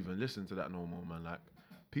not to even listen to that no more, man. Like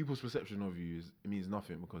people's perception of you it means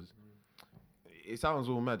nothing because it sounds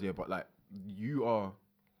all mad, yeah, but like you are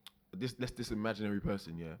this imaginary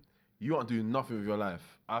person, yeah. You aren't doing nothing with your life.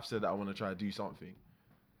 I've said that I want to try to do something,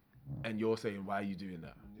 and you're saying, why are you doing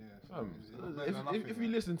that? If you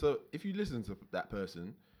listen to that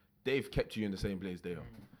person, they've kept you in the same place they are.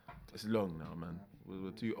 It's long now, man.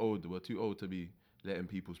 We're too old. We're too old to be letting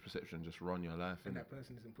people's perception just run your life. And that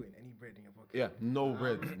person isn't putting any bread in your pocket. Yeah, no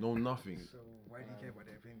bread, no nothing. So why do you care about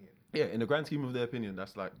their opinion? Yeah, in the grand scheme of their opinion,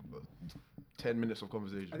 that's like 10 minutes of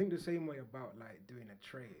conversation. I think the same way about like doing a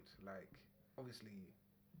trade. Like obviously,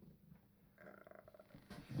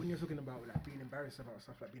 when you're talking about like being embarrassed about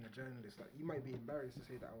stuff like being a journalist, like you might be embarrassed to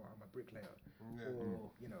say that, oh, I'm a bricklayer, or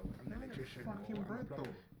you know, I'm an electrician, or I'm a plumber.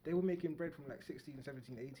 They were making bread from like 16,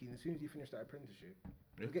 17, 18. As soon as you finish that apprenticeship,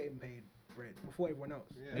 you're getting paid bread before everyone else.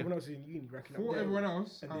 Everyone else is in uni racking up. Before everyone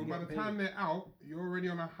else, and and by the time they're out, you're already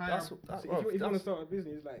on a higher. So if you want to start a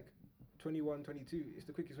business like 21, 22, it's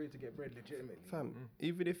the quickest way to get bread legitimately. Fam,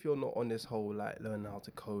 even if you're not on this whole like learn how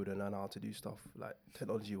to code and learn how to do stuff like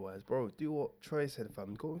technology wise, bro, do what Troy said,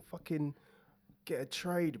 fam. Go and fucking get a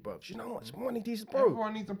trade, bro. Do you know how much money these, bro?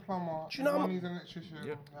 Everyone needs a plumber. Do you know how everyone needs an electrician.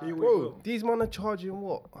 Yeah. Bro, these men are charging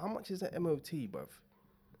what? How much is an MOT, bruv?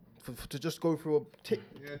 To just go through a tick.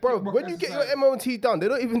 Bro, tick box when you get your exercise. MOT done, they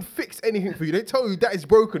don't even fix anything for you. They tell you that is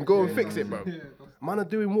broken, go and fix it, bro. Man are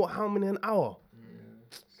doing what? How many an hour?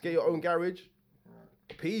 Get your own garage.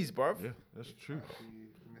 Peas, bruv. Yeah, that's true.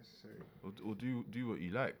 Necessary. Or do what you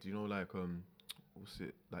like. Do you know, like what's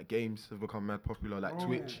it? Like games have become mad popular, like Bro,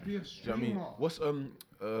 Twitch. be a Do you know what I mean? streamer. What's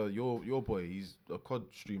your boy? He's a COD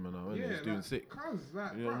streamer now, and he's doing like, sick. Cause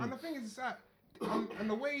like, You know what I and mean? the thing is that, and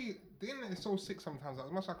the way the internet is so sick sometimes. Like,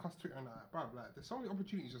 as much as I cuss Twitter and that, bruv, like there's so many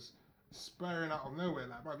opportunities just spurring out of nowhere.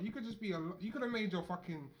 Like, bruv, you could just be you could have made your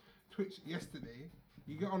fucking Twitch yesterday.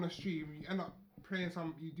 You get on a stream, you end up playing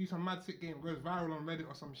you do some mad sick game, goes viral on Reddit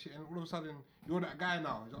or some shit, and all of a sudden you're that guy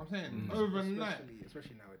now. You know what I'm saying? Overnight.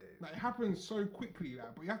 Especially nowadays. Like, it happens so quickly,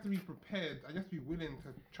 like, but you have to be prepared and you have to be willing to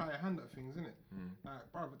try your hand at things, innit?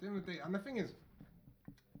 Like, bro, at the end of the day, and the thing is,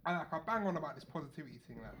 I bang on about this positivity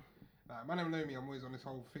thing, like man, don't know me, I'm always on this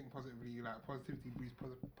whole think positively, like positivity breeds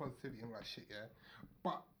positivity and all that shit, yeah.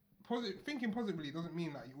 But thinking positively doesn't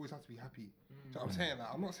mean that you always have to be happy. So I'm saying that.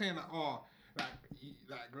 I'm not saying that.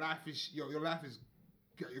 Like life is your life is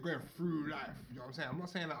you're going through life. You know what I'm saying? I'm not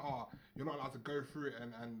saying that. You're not allowed to go through it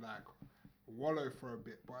and like wallow for a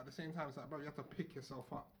bit. But at the same time, it's like, bro, you have to pick yourself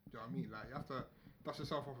up. Do you know what I mean? Like you have to dust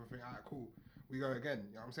yourself off and think, alright, cool, we go again.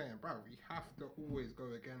 You know what I'm saying, bro? You have to always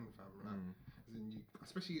go again, fam. Like, as in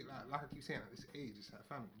especially like I keep saying at this age, it's like,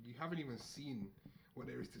 fam, you haven't even seen what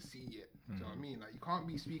there is to see yet. Do you know what I mean? Like, you can't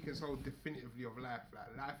be speaking so definitively of life.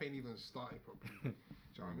 Like, life ain't even started properly. Do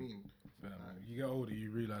you know what I mean? You get older,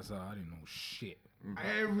 you realise I didn't know shit.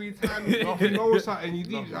 Every time you know something, you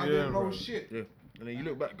did. I didn't know shit. Yeah. And then you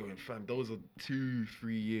look back going, fam, those are 2-3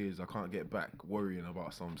 years I can't get back worrying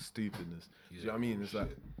about some stupidness. Do you know what I mean? It's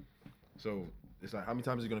like, so it's like, how many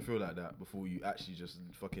times are you going to feel like that before you actually just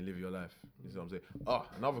fucking live your life? You know what I'm saying?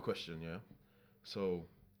 Another question, yeah? So,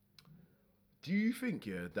 do you think,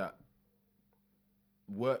 yeah, that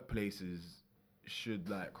workplaces should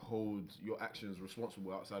like hold your actions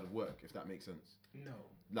responsible outside of work, if that makes sense? No.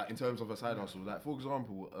 Like in terms of a side hustle, like for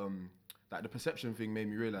example, like the perception thing made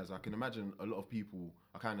me realize I can imagine a lot of people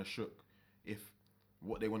are kind of shook if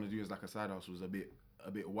what they want to do is like a side hustle is a bit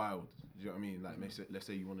wild. Do you know what I mean? Like let's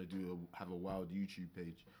say you want to have a wild YouTube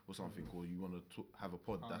page or something, or you want to have a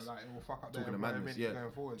pod that's like, it will fuck up talking their to madness. Yeah.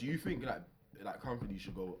 going forward. Do you think like companies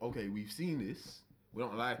should go, okay, we've seen this, we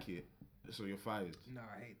don't like it, so you're fired? No,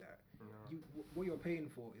 I hate that. What you're paying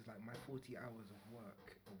for is like my 40 hours of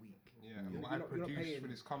work a week. Yeah, You're what I not- you're not produce paying- for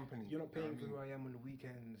this company. You're not paying You for know who what I am on the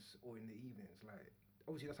weekends or in the evenings. Like,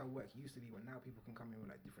 obviously that's how work used to be, but now people can come in with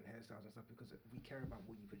like different hairstyles and stuff because we care about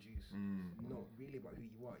what you produce, not really about who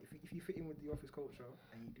you are. If you fit in with the office culture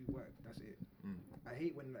and you do work, that's it. I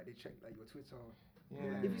hate when like they check like your Twitter.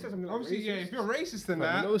 Yeah. If you say something like Obviously, racist, yeah, if you're racist than Fam,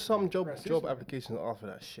 that, you know some job Racism. applications are for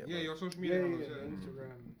that shit. yeah, man. your social yeah, media.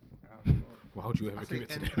 Instagram. Well, how do you ever I say give it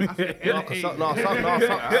to N- them? I say No, NA. 'cause some- I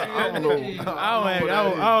don't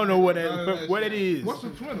know. I don't know what it is. What's the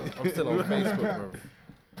Twitter? I'm still on Facebook, bro.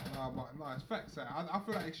 But it's facts. I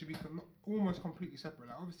feel like it should be almost completely separate.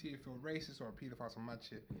 Like, obviously, if you're racist or a paedophile, some mad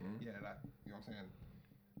shit, yeah, like, you know what I'm saying?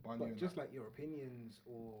 But just like your opinions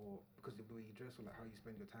or because of the way you dress or like how you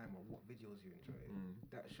spend your time or what videos you enjoy,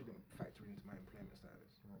 that shouldn't factor into my employment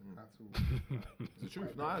status. at all. the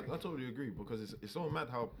truth. No, I totally agree because it's so mad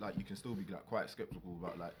how like you can still be like quite skeptical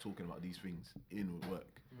about like talking about these things in work.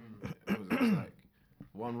 Because it's like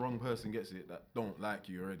one wrong person gets it that don't like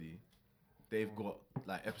you already. They've got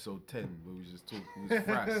like episode 10 where we just talk with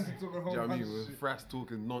Frass. Do you know what I mean? With Frass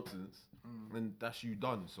talking nonsense, and that's you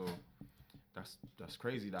done. So that's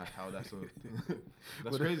crazy. That's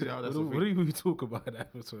crazy how that's. What do we talk about that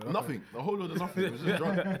episode? Nothing. A whole lot of nothing. It was just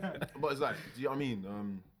drunk. But it's like, do you know what I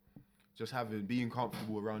mean? Just being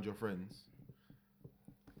comfortable around your friends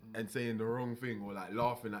and saying the wrong thing or like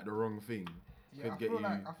laughing at the wrong thing Yeah, I feel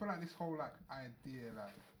like this whole like idea,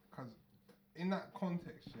 like, because in that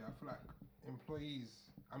context, yeah, I feel like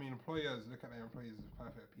employers look at their employees as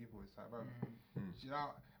perfect people. It's like, bro, you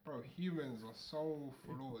know, bro, humans are so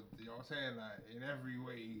flawed. You know what I'm saying? Like in every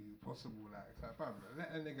way possible. Like, it's like, bro,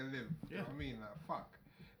 let a nigga live. You know what I mean? Like, fuck.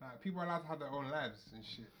 Like, people are allowed to have their own lives and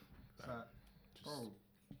shit. It's like, bro.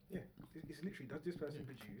 Yeah, it's literally, does this person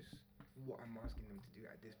produce what I'm asking them to do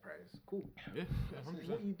at this price? Cool. Yeah,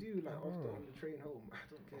 What you do like after on the train home, I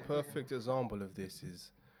don't care. Perfect example of this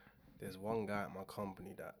is there's one guy at my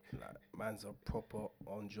company that like man's a proper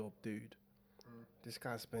on job dude. This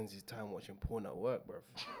guy spends his time watching porn at work,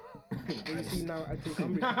 bruv. You see now, I take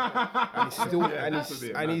umbrage. And he's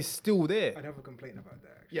still he's still there. I'd have a complaint about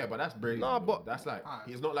that. Actually. Yeah, but that's brazen. Nah, though. but- that's like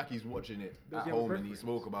it's not like he's watching it Does at he have a home and he preference?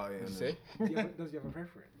 spoke about it. And See? Does he have a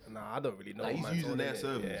preference? Nah, I don't really know. Like, what he's man's using on, their innit?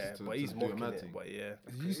 service Yeah, to- but to he's do a mocking mad it. thing. But yeah,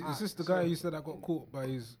 Is this the guy you said that got caught by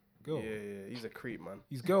his girl? yeah, he's a creep, man.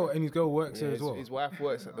 His girl works Yeah, there as well. his wife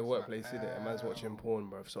works at the workplace, innit? And man's watching porn,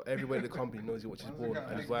 bruv. So everybody in the company knows he watches porn,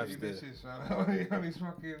 and his wife's there. On his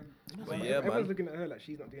fucking. But yeah, Everyone's man. looking at her like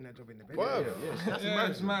she's not doing her job in the bed. Bruv. That's Yeah,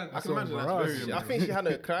 it's mad. I can imagine that's Right. very. I think she had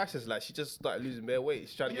a crisis, like she just started losing bare weight.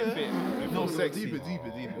 She's trying to get fit. No, sexy.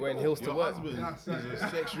 deeper. Wearing heels to Your work. husband That's is it. a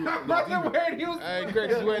sexual. That's the word he was. Hey,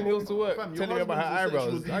 Greg's wearing heels to work. Fam, your Telling me about her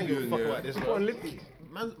husband's a eyebrows. I ain't give a sexual fuck deviant, about this, yeah.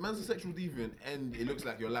 bro. Man's a sexual deviant, and it looks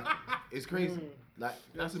like you're lacking. It's crazy. Like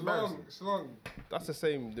that's It's embarrassing. long. It's long. That's the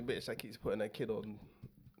same, the bitch that keeps putting her kid on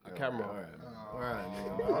the camera.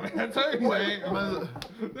 Alright. I tell you, mate. Man's-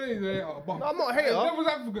 No, No, I'm not a hater. Devil's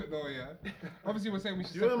advocate though, yeah. Obviously, we're saying we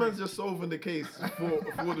should. You know, man's just solving the case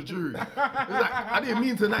for the jury. It's like, I didn't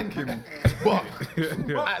mean to nank him, but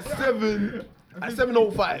at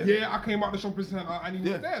 7:05. Yeah, I came out the shopping centre and he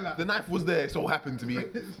was there. Yeah, Like, the knife was there, so happened to be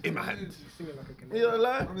in my hand. Singing like a canary. You know,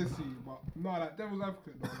 like, honestly, but no, like devil's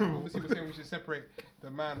advocate though. Obviously, we're saying we should separate the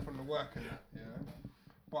man from the worker. Yeah,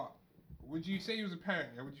 but would you say you was a parent?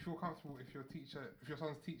 Yeah, would you feel comfortable if your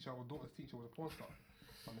son's teacher or daughter's teacher was a porn star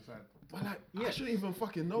on the side? but like, I shouldn't even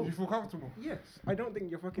fucking know. Would you feel comfortable? Yes, I don't think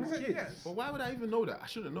you're fucking Is it? kids. Yes. But why would I even know that? I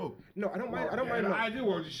shouldn't know. No, I don't mind. I don't Yeah, mind. the not- ideal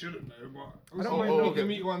world you shouldn't know, but I don't also, mind you not- meet okay.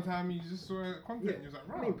 meet one time, you just saw content, Yeah. and you was like,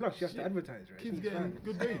 I right. mean, plus she has to advertise, right? Kids She's getting fine.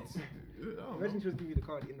 good grades. Imagine she was giving you the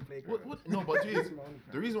card in the playground. What? No, but geez, That's my only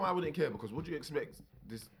the reason why I wouldn't care because what do you expect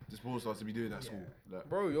this porn star to be doing at school? Like,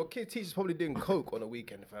 Bro, your kid teacher's probably doing coke on a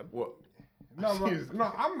weekend, fam. what? No, but,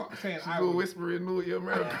 no, I'm not saying She's I all would. whispering naughty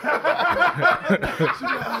America. She's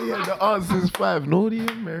like, oh yeah, the answer's 5, naughty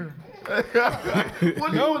America. What do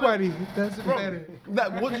you- Nobody. That's Bro, better.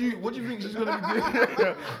 like, what do you think she's gonna be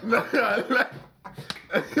doing? No, like,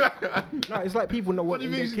 No, it's like people know what do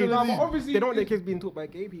you their think she's kids. gonna do? Obviously, They don't want their kids being taught by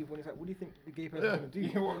gay people. And it's like, what do you think the gay person's Yeah. gonna do?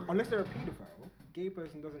 Yeah, well- Unless they're a paedophile, gay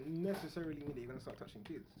person doesn't necessarily mean that you're gonna start touching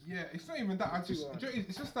kids. Yeah, it's not even that. Too hard.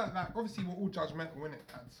 It's just that, like, obviously we're all judgmental in it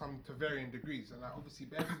to varying degrees, and like, obviously,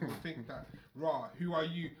 bare people think that, rah, who are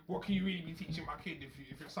you? What can you really be teaching my kid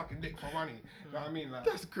if you're sucking dick for money? You know what I mean? Like,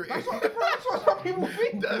 That's crazy. That's what some people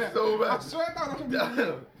think. That's innit? so bad. I swear down, that's what people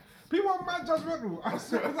think. People are mad judgmental. I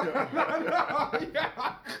swear down. Yeah.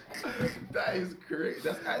 That is crazy.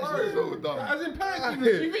 That's actually so dumb. As in parents,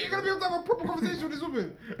 you think you're gonna be able to have a proper conversation with this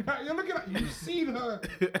woman? You're looking at, you've seen her.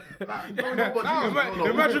 Like, going but down. no.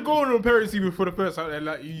 Imagine going on parents' evening for the first time and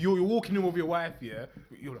like you're walking in with your wife, yeah.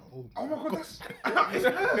 You're like, oh. Oh my god, that's.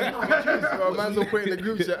 Bro, man's all putting in the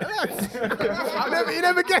group chat. You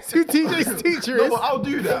never guess who TJ's teacher No, is. but I'll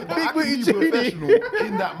do that. But Big I can booty be Judy. professional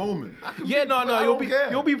in that moment. Yeah, no, I you'll don't be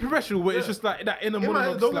care. you'll be professional, but it's just like that inner In my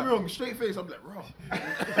head, monologue. don't get like, me wrong, straight face, I'm like, raw.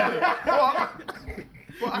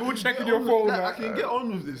 You were checking your phone, Like, I like, can get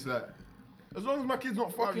on with this, like. As long as my kid's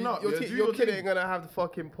not fucking up, yeah, do Your kid thing. ain't gonna have the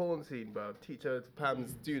fucking porn scene, bro. Teacher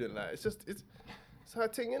Pam's student, like it's her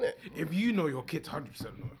thing, innit? if you know your kids 100%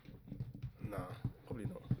 know, Nah, probably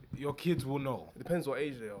not. your kids will know. It depends what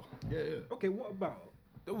age they are. Yeah, yeah. Okay, what about?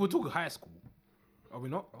 We're talking high school. Are we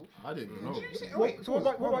not? I didn't even know. So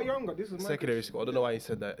what about younger? This is my Secondary school. I don't know why he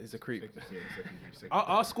said that. He's a creep.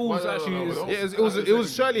 Our school was actually. It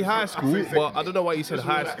was Shirley High School, but I don't know why you said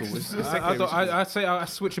high school. It's secondary school. I say I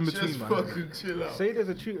switch in between, Just man. fucking chill out. Say there's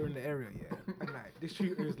a tutor in the area, yeah, and like this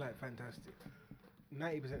tutor is like fantastic,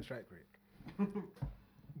 90% strike rate,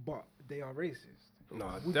 but they are racist. No,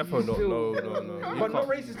 Would definitely you not. still- No. You But not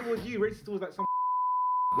can't- racist towards you, racist towards like some.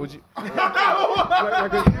 Would you? like a, I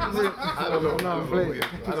don't know. No, I'm playing.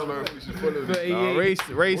 I don't know if we should follow this.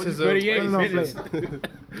 Racism. 38 No, minutes.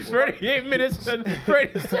 38 minutes and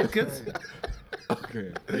 30 seconds.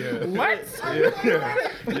 Okay. What?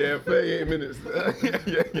 Yeah, 38 minutes.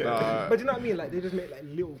 yeah. But do you know what I mean? Like they just make like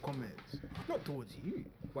little comments, not towards you,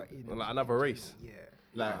 but in Like another race. yeah.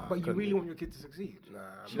 Like, But you really want your kid to succeed. Nah,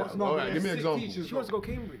 That's all not right, give me an sick example. teachers, She wants to go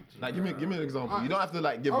Cambridge. Like, give me an example. You don't have to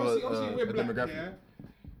like give Obviously, a we're black, demographic. yeah.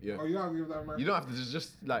 Yeah. Oh, you don't have to give that. You don't have to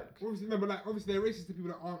just like. Obviously, no, but like, obviously, they're racist to people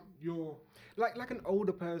that aren't your. Like an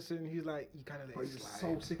older person who's like you kind of let But it he's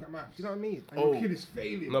slide. so sick at maths. Do you know what I mean? And Oh. your kid is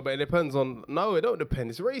failing. No, but it depends on. No, it don't depend.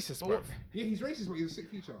 It's racist, bro. Yeah, he's racist, but he's a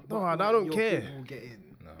sick teacher. No, I don't Your care. kid will get in.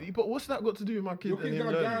 But what's that got to do with my kid Your and kid's him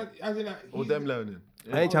gonna learning? guarantee, as in like, Or them learning?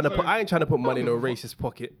 I ain't trying to put money in a racist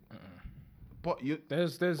pocket. But you.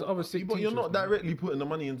 There's other sick But you're teachers, not man. directly putting the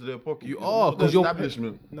money into their pocket. You It's are, not 'cause the you're-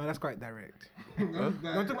 establishment. No, that's quite direct. No, No,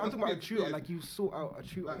 I'm talking about a tutor. Like you sort out a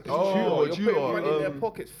tutor. Oh, You're tutor. putting money in their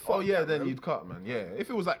pockets. Oh Fuck yeah, that, then man. you'd cut, man. Yeah, if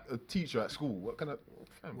it was like a teacher at school, what kind of?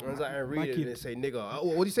 Fam, One's like and read My it kid- and they say nigga. Oh,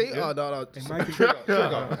 what do you say? Oh no. my kid-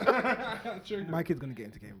 Trigger. My kid's gonna get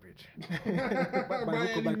into Cambridge. By hook or by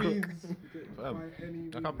any crook. means. Fam, By any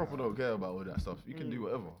means. Like I proper don't care about all that stuff. You can do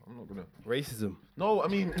whatever. I'm not gonna. Racism. No, I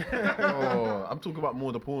mean, oh, I'm talking about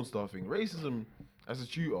more the porn star thing. Racism as a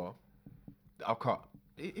tutor, I'll cut.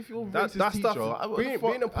 If you're a That racist teacher, stuff.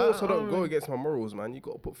 Being a poor, so don't go against my morals, man. You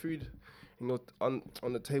gotta put food. On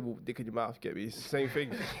the table, dick in your mouth, get me. It's the same thing.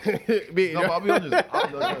 No, but I'll be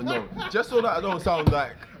honest. No. Just so that I don't sound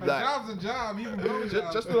like. A job's a job, even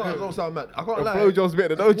blowjobs. Just so that I don't sound mad. I can't lie. Blowjob's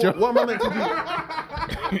better than no job. What am I meant to do?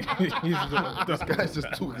 This guy's just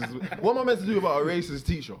talking. What am I meant to do about a racist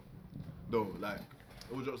teacher? Though, like,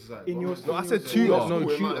 all jokes aside. In your No, I said In tutor. your school, No,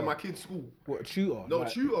 in tutor. my kid's school. What, tutor? No,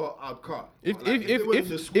 Like, tutor, I'd cut. If But, like, it wasn't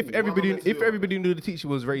the school, if what am I everybody meant to do? knew the teacher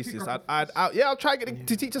was racist, I'll try to get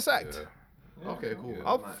the teacher sacked. Okay, cool.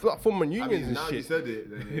 I'll form my I unions mean, and now you shit. said it.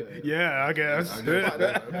 Then, Yeah, I guess. I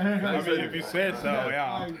mean, if you said so,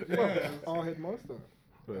 yeah. Our headmaster.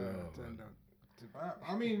 Turned out.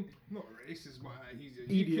 I mean, not racist, but he's a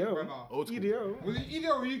EDO. UKIP brother. Old school. EDO. Was it EDO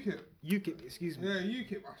or UKIP? UKIP, excuse me. Yeah,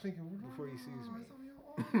 UKIP. I was thinking, Before he sees me.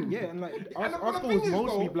 me. Yeah, and like And our the school thing was is,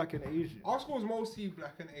 mostly though, black and Asian. Our school is mostly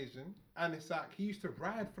black and Asian, and it's like he used to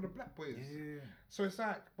ride for the black boys. Yeah. So it's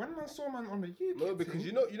like when I saw man on the UKIP, No, because thing,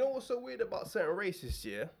 you know what's so weird about certain racists,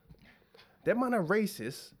 yeah? Them man are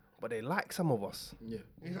racist, but they like some of us. Yeah.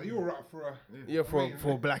 he's like, you're right for a. Yeah, for a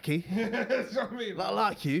blackie. That's what I mean. Not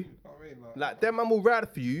like you. I mean, like, Like them man will ride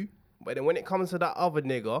for you, but then when it comes to that other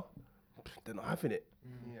nigga, they're not having it.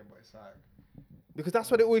 yeah, but it's like. Because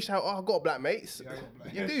that's what they always shout, oh, I got black mates. Yeah, I got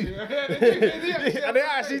black- You do. Yeah, they do, And they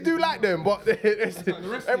actually do like them, but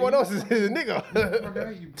everyone else is a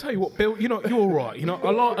nigga. Tell you what, Bill, you know, you're alright. You know,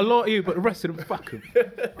 a lot of you, but the rest of them, fuck them.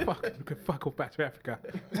 Fuck them. Fuck off back to Africa.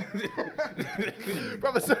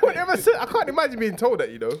 Brother, someone ever said, I can't imagine being told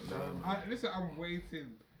that, you know. Listen, I'm waiting.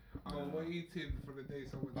 I'm waiting for the day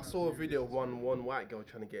someone. I saw a video of one white girl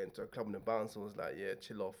trying to get into a club and the bouncer was like, yeah,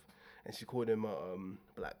 chill off. And she called him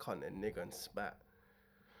a black cunt and nigga and spat.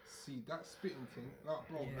 See that spitting thing, like,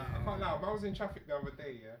 bro. Like, I can't lie. If I was in traffic the other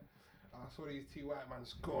day, yeah, I saw these two white men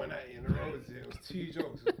going at it in the roads. Yeah, it was two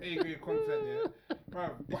jokes. It was A-grade content, yeah, bro.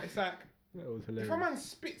 But it's like, That was if a hilarious. man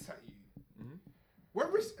spits at you,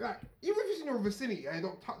 whether it's like, even if it's in your vicinity and they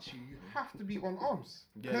don't touch you, you have to be on arms.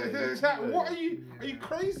 Yeah, yeah, It's like, what are you? Are you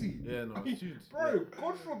crazy? Yeah, no, Are you- it's huge. bro.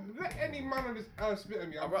 God forbid, let any man on this earth spit at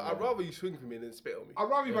me. I'd rather you swing for me than spit on me. I'd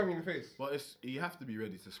rather you bang me in the face. But it's you have to be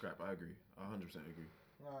ready to scrap. I agree. 100% agree.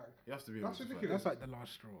 Like, You have to be. That's able to fight. ridiculous. That's like the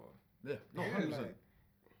last straw. Yeah. No, Yeah, 100%. like-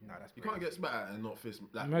 Nah, that's You can't get spat at and not fist.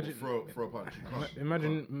 Like, Imagine- throw a punch. You can't.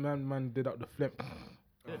 Imagine man did up the flip.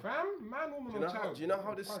 fam, man, woman, Do you know or child. do you know how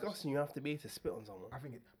punch. disgusting you have to be to spit on someone? I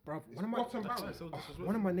think it, bruv. It's One of my bottom That's balance. why it's so disrespectful.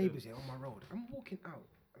 one of my neighbors here on my road. I'm walking out.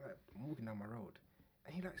 Like, I'm walking down my road,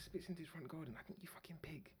 and he like spits into his front garden. I think you fucking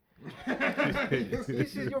pig.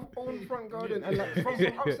 This is your own front garden, and like from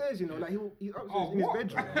upstairs, you know, like he's upstairs Oh, in his what?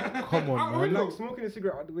 bedroom. Come on, Out the man. window. Like smoking a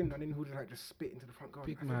cigarette out the window, and then he'll just like just spit into the front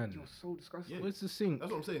garden. Big I think man. you're so disgusting. Where's the sink?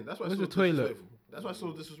 That's what I'm saying. That's why Where's it's so the toilet? disrespectful. That's why it's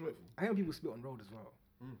so disrespectful. I know people spit on road as well.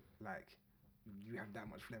 Like you have that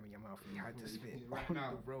much phlegm in your mouth and you had to spit Right on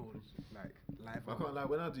now. the road, like live. I can't lie.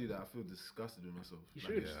 When I do that, I feel disgusted with myself. You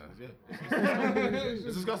Like, should.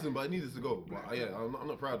 It's disgusting, but it needed to go. But yeah, I'm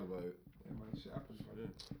not proud about it. Yeah, man, shit happens, man.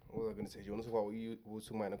 What was I gonna say? Do you want to talk about what we were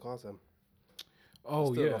talking about in the car, Sam?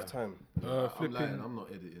 Oh Still yeah. enough time. I'm Flipping. lying. I'm not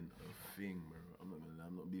editing a thing, bro.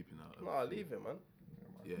 I'm not beeping out. a Nah, thing. leave it, man.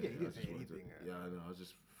 Yeah, Yeah, he I didn't just say wanted to- anything, Yeah, I know. I was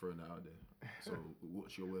just throwing that out there. So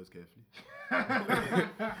watch your words carefully.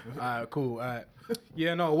 Alright, cool. Alright.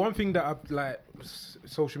 Yeah, no, one thing that I've like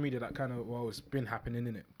social media that kind of it's been happening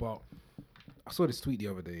in it, but I saw this tweet the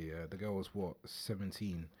other day. The girl was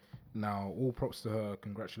 17. Now, all props to her,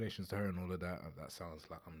 congratulations to her and all of that. That sounds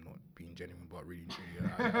like I'm not being genuine, but really, truly,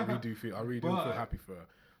 I really do feel happy for her.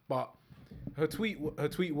 But her tweet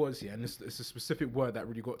was and it's a specific word that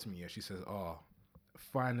really got to me. Yeah, she says,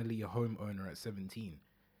 finally a homeowner at 17.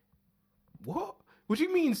 What? What do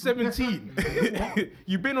you mean 17?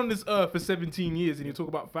 You've been on this earth for 17 years and you talk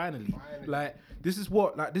about finally. Like, this is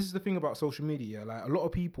the thing about social media. Like, a lot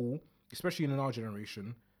of people, especially in our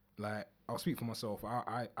generation, like, I'll speak for myself.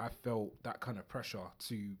 I felt that kind of pressure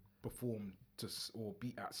to perform or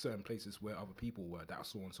be at certain places where other people were that I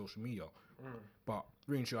saw on social media. But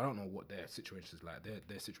really, I don't know what their situation is like.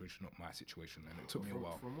 Their situation, not my situation, and it took me a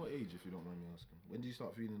while. From what age, if you don't mind me asking? When did you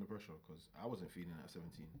start feeling the pressure? Because I wasn't feeling it at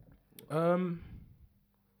 17.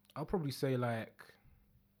 I'll probably say like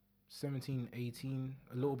 17, 18,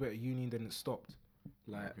 a little bit of uni, then it stopped.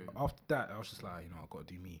 Like after that, I was just like, I gotta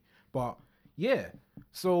do me. But yeah,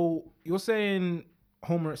 so you're saying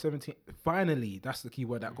Homer at 17. Finally, that's the key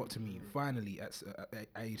word that got to me. Finally, at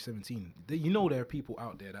age 17, there are people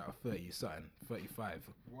out there that are 30 something, 35.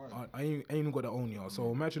 I ain't even got to own y'all.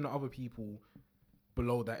 So imagine the other people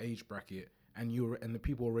below that age bracket, and the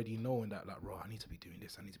people already knowing that, like, bro, I need to be doing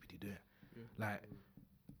this. I need to be doing it. Yeah. Like,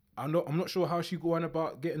 I'm not sure how she going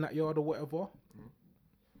about getting that yard or whatever.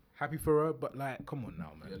 Happy for her, but like, come on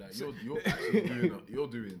now, man. Yeah, like you're actually you're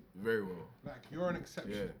doing very well. Like, you're an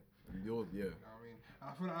exception. Yeah, You know what I mean?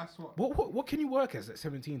 I feel like that's what. What can you work as at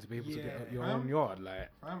 17 to be able to get your own yard? Like,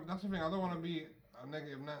 that's the thing. I don't want to be a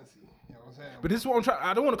negative Nancy. You know what I'm saying? but this is what I'm trying.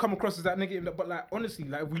 I don't want to come across as that negative. But like, honestly,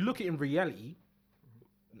 like, if we look at it in reality,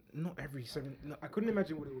 not every I couldn't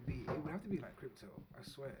imagine what it would be. It would have to be like crypto. I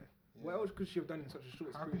swear. Yeah. What else could she have done in such a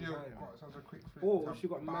short How period could you of have time? got such a quick flip? Or to she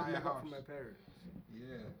got buy mad a love up house? from her parents.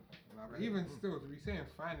 Yeah. Like, but even still, to be saying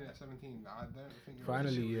finally at 17, I don't think. your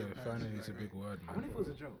finally, relationship with your parents finally, is it's a that big great. word, I wonder man. if it was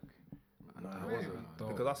a joke. No, it Really? wasn't. Dog.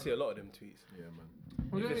 Because I see a lot of them tweets. Yeah, man.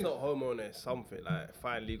 Well, If it it's is. not homeowner, it's something like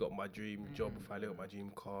finally got my dream job, finally got my dream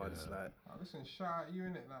car. It's like, Listen, shout out you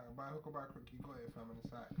in it, like by hook or by crook, you got it, fam, and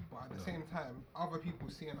it's like, but at the same time, other people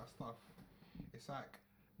seeing that stuff, it's like,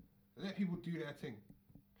 let people do their thing.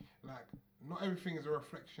 Like, not everything is a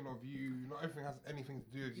reflection of you. Not everything has anything to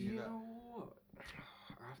do with you. You Like, know what?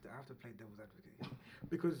 I have to play devil's advocate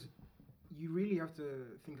because you really have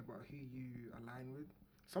to think about who you align with.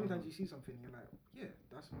 Sometimes you see something and you're like, yeah,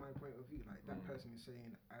 that's my point of view. Like, that person is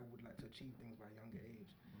saying, I would like to achieve things by a younger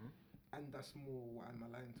age. And that's more what I'm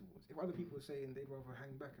aligned towards. If other people are saying they'd rather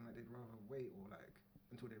hang back and like they'd rather wait or like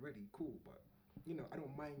until they're ready, cool. But I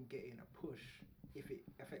don't mind getting a push if it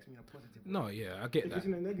affects me in a positive way. No, yeah, I get If that. it's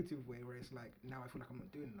in a negative way where it's like, now I feel like I'm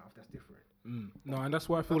not doing enough, that's different. No, and that's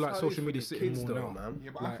why I feel That's like how it is social for media the sitting kids more though, now. man.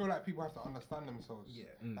 yeah, but I feel like people have to understand themselves.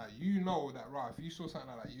 Yeah. Like, you know that, right, if you saw something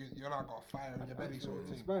like that, you're not got a fire in your belly sort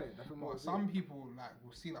of thing. Inspired. That's what But some people, like,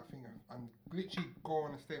 will see that thing and literally go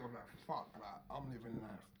in a state of, like, fuck, like, I'm living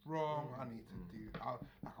life wrong, I need to do, like,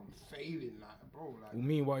 I'm failing, like, bro, like, Well,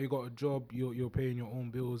 meanwhile, you got a job, you're paying your own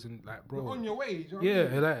bills, and like, bro. you're on your way, do you know what I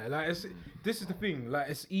mean? Yeah, like it's, this is the thing. Like,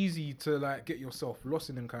 it's easy to like get yourself lost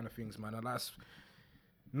in them kind of things, man. And that's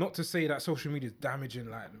not to say that social media is damaging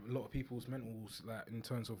like a lot of people's mentals, like in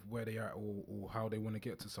terms of where they are or how they want to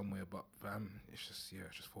get to somewhere. But it's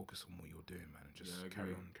just focus on what you're doing, man, and just Yeah, I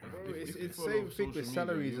carry agree. on. Bro, If it's you the follow same thing social with media,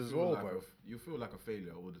 salaries you as feel well, like bro. you feel like a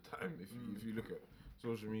failure all the time if you look at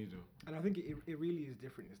social media. And I think it really is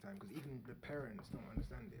different this time because even the parents don't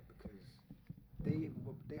understand it because they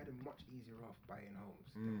had it much easier off buying homes.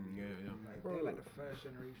 Yeah. Like, they're like the first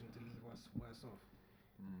generation to leave us worse off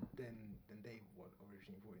than they were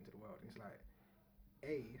originally brought into the world. It's like,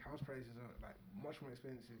 A, house prices are like much more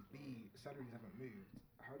expensive. B, salaries haven't moved.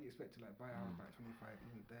 How do you expect to like buy a house by 25,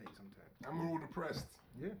 even 30 sometimes? And we're all depressed.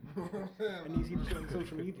 Yeah. And you see this on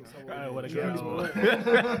social media. what a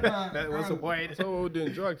Yeah. That was the point. So we're all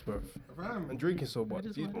doing drugs, bro. Fam, And drinking so much.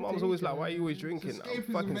 My mom's always like, why are you always drinking? I'm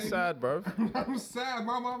escapism, fucking baby. sad, bro. I'm sad,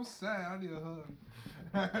 mama, I'm sad, I need a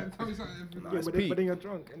hug. Tell me something. Yeah, Nice but peak. then you're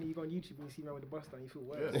drunk and you go on YouTube and you see man with the bus down, you feel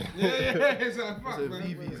worse. Yeah, it's like, fuck, So man.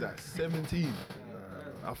 VV's at 17.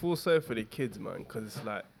 I feel sorry for the kids, man, because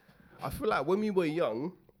like, I feel like when we were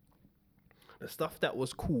young, the stuff that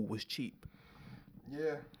was cool was cheap.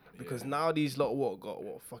 Yeah. Because now these lot got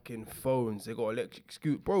fucking phones, they got electric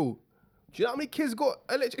scoot, bro. Do you know how many kids got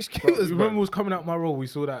electric scooters, You remember bro? was coming out my road, we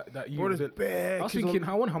saw that Bro, you there's bare I was kids thinking, on-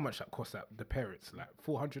 I wonder how much that cost at the parents, like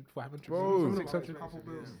 400, 500, Bro. 600. Couple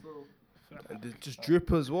bills still. And they just drip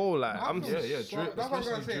as well, like I I'm feel Yeah, yeah, sorry- drip, That's what I'm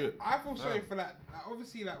gonna especially say. drip. I feel sorry for that. Like,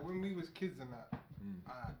 obviously, like when we was kids and that,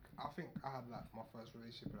 I think I had like my first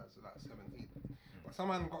relationship at like 17. But some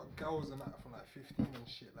man got girls and that from like 15 and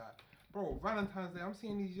shit. Like, bro, Valentine's Day, I'm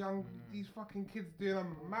seeing these fucking kids doing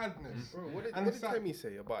a madness. Bro, what did And it's like- Kemi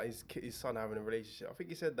say about his son having a relationship? I think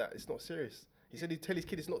he said that it's not serious. He said he'd tell his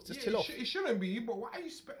kid it's not, just Yeah, chill off. it shouldn't be, but why are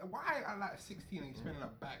you why at like 16 are you spending a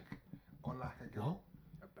bag on like a girl?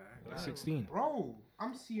 A bag. Like, 16. Bro,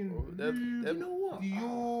 I'm seeing they've- Louis, they've- You know what?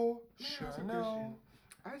 Dior, That's a question. Chanel.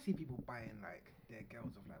 I see people buying like their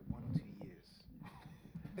girls of like 1 or 2 years.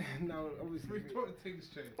 Now, obviously, Things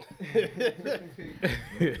change.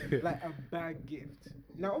 like a bag gift.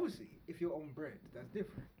 Now, obviously, if you're on bread, that's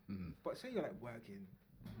different. But say you're like working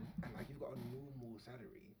and like you've got a normal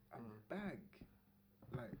salary, a bag,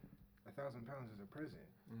 like £1,000 as a present,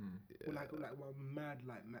 or like one mad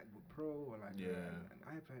like MacBook Pro or like an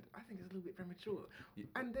iPad. I think it's a little bit premature.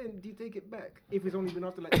 And then do you take it back if it's only been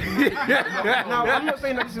after like? Now, I'm not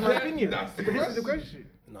saying that this is my opinion. That's the But this is the question.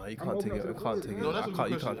 No, you I'm can't take open it. up to You can't the take it. No, that's a You good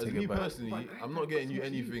can't question. As take me it back. personally, I'm not getting you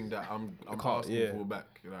anything that I'm asking yeah. for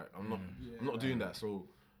back. Like I'm not doing that. So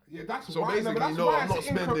Yeah, that's so why. basically, but that's no, why I'm not it's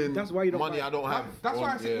incre- spending That's why you don't money buy- I don't have. That's why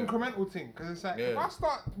on- it's an incremental thing, because it's like if Yeah. I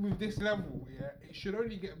start with this level, yeah, it should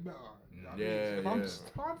only get better. You know what I mean? Yeah, So if I'm yeah.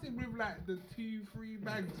 starting with like the 2-3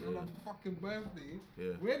 bags on a fucking birthday,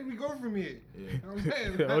 Yeah. where do we go from here? Yeah. You know what I'm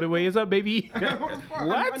saying? All the way is up, baby. What the fuck?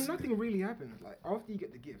 What? And nothing really happens. Like after you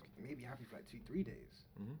get the gift, you may be happy for like 2-3 days.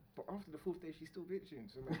 But after the 4th day, she's still bitching.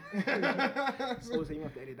 So like, also you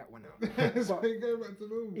have to edit that one out. So But we go back to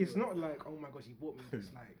normal. it's not like, oh my gosh, he bought me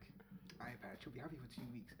this like iPad. She'll be happy for 2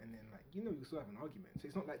 weeks, and then like you still have an argument. So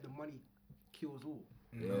it's not like the money kills all.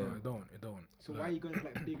 No, it don't. So why are you going for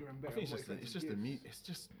like bigger and better? I think more it's just the expensive meat. gifts? It's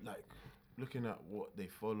just like looking at what they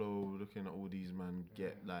follow, looking at all these man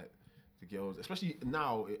get like the girls, especially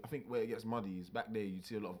now. I think where it gets muddy is back there. You'd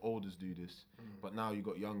see a lot of elders do this, but now you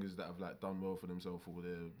got youngers that have like done well for themselves, or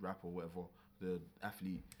the rap or whatever, the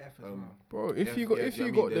athlete. F as well. Bro, if Yeah, you got yeah, if do you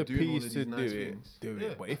you know what I got mean? the They're doing all peace of to these do nice it, things. do Yeah.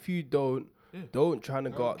 it. But if you don't, Yeah. don't trying to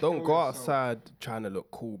go Don't don't kill go yourself. outside trying to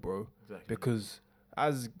look cool, bro. Exactly. Because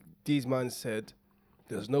as these man said,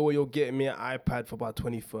 there's no way you're getting me an iPad for about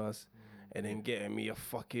 21st, and then getting me a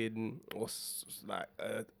fucking like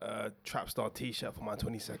a trap star T-shirt for my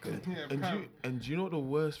 22nd. Yeah, And do you know what the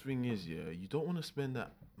worst thing is? Yeah, you don't want to spend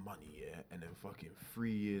that money, yeah, and then fucking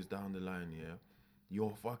 3 years down the line, yeah,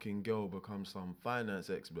 your fucking girl becomes some finance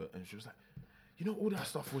expert, and she was like, you know, all that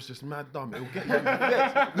stuff was just mad dumb. It'll get you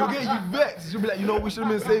vexed. It'll get you vexed. You'll be like, you know, we should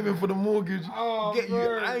have been saving for the mortgage. Oh, Get you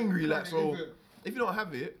bro. angry, like so. Is it? If you don't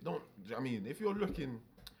have it, don't. I mean, if you're looking,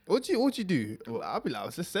 What you do? I'll be like,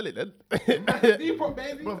 let's just sell it then. Depot,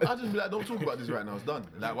 baby. bro, I just be like, don't talk about this right now. It's done.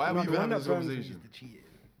 Like, why are we But even the one having that this burns me is conversation? the cheating.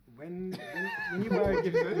 When you buy a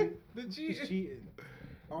gift, The it's cheating. cheating.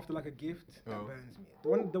 After like a gift, that Oh. burns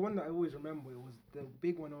me. The one that I always remember was the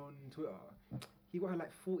big one on Twitter. He got her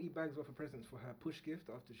like 40 bags worth of presents for her push gift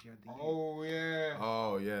after she had the Oh yeah.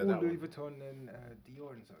 Oh yeah, all that Louis one. Vuitton and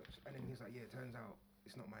Dior and such. And then he's like, yeah, it turns out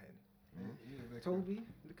it's not mine. Yeah, Toby,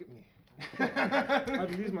 look at me.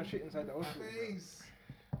 I'd lose my shit inside the hospital. bro. face.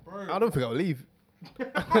 Bro. I don't think I'll leave.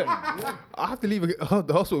 I have to leave the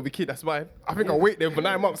hospital with a kid. That's mine. I think I'll wait there for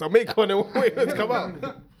 9 months. I'll make one and wait to come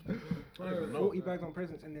out. 40 bags on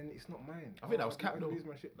presents and then it's not mine. I think that was cap, I'd though. lose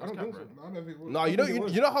my shit. I That's don't think cap, so. right? I don't think it was. No,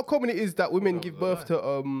 you know how common it is that women give birth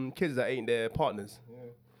to kids that ain't their partners.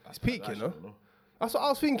 It's peak, you Actually, know. I don't know. That's what I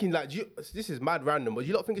was thinking. Like, this is mad random, but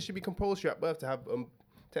you don't think it should be compulsory at birth to have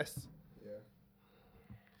tests?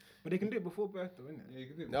 But they can do it before birth though, innit? Yeah, you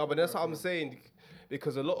can do it. No, but that's what I'm saying,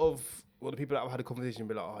 because a lot of the people that I've had a conversation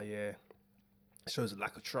be like, oh yeah, it shows a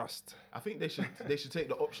lack of trust. I think they should take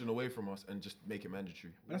the option away from us and just make it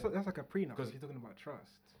mandatory. But that's like a prenup. 'Cause- If you're talking about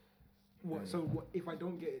trust. What? So what, if I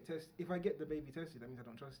don't get it tested, if I get the baby tested, that means I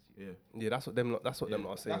don't trust you. Yeah, Yeah, that's what them lot are saying.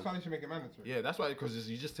 That's why they should make it mandatory. yeah, that's why because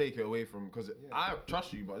you just take it away from because I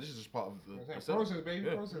trust you, but this is just part of the Okay, myself. process, baby,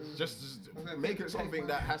 Yeah. process. Just Okay, make take it something my-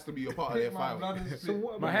 that has to be a part of their Take my blood file. and So spit.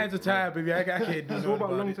 what My about, hands are tired, baby. I got kids. so what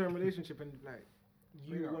about long-term relationship and like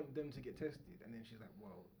you Yeah. want them to get tested and then she's like,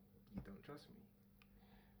 well, you don't trust me.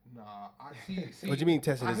 Nah, I see. What do you mean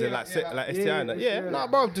tested? I Is hear it like that, like yeah, STI? and that? yeah, Yeah, yeah. nah,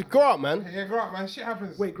 bro, just grow up, man. Yeah, grow up, man. Shit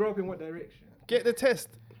happens. Wait, grow up in what direction? Get the test.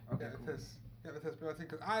 Okay, Yeah, cool. test. Get the test periodically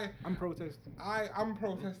because I'm protesting. I'm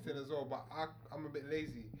protesting as well, but I'm a bit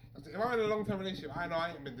lazy. If I'm in a long-term relationship, I know I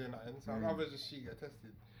ain't been doing nothing, so I'd rather just she get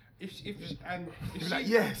tested. If she Like,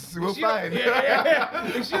 yes, we're if she don't- fine. Yeah.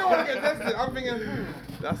 If she don't want to get tested, I'm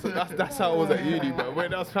thinking. That's how I was at uni, bro.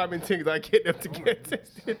 When I was finding things, I get them to get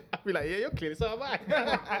tested. I'd be like, yeah, you're clean, so am I.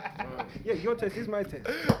 Yeah, your test is my test.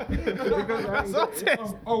 Because I That's our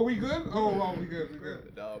test. Oh, we good? Oh, we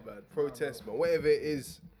good. No, man. Protest, man. Whatever it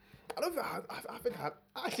is. I don't think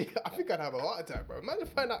I think I'd have a heart attack, bro. Imagine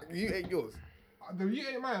find out you ate yours. The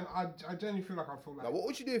U8 man, I genuinely feel like I feel like. Like, what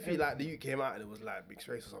would you do if you like the youth came out and it was like mixed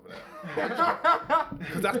race or something like that?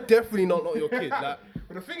 Because that's definitely not your kid. Like,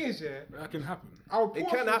 But the thing is, yeah, That can happen. I'll pause It can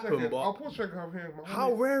for a happen, second. but- I'll pause for a second. I'm hearing my How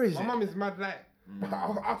mum rare is my it? mum is mad light.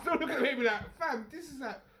 I'll still look at me like, fam, this is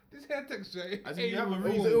like this hair texture. As in, you have a Oh,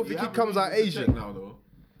 reason. so if you the have kid a comes out reason to check Asian? now, though.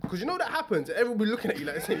 because you know that happens. Everyone be looking at you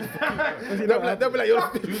like, saying, they'll be like, you're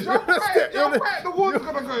You're quiet, the water's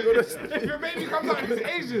gonna go. If your baby comes out and he's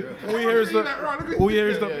Asian, All you hear is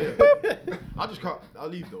the. I just can't. I'll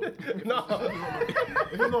leave though. No.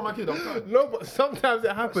 If it's not my kid, I'm fine. No, but sometimes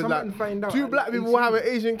it happens. Someone Like, find out two and black it's people will have an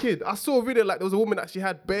Asian kid. I saw a video like there was a woman that she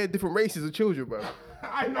had bare different races of children, bro.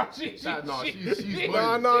 I know she's No, she's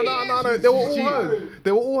No, they were all hers.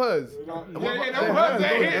 They were all hers.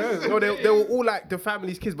 Yeah, No, they were all like the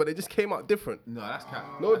family's kids, but they just came out different. No, that's cat.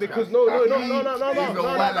 No, That's because cat. no,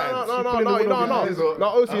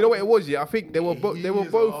 also, you know what it was? Yeah, I think they were both. They were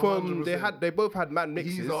He's both. 100%. They both had mad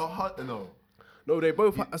mixes. He's a hot. No. No, they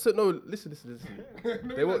both. I said no. Listen.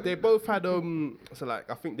 They both had So like,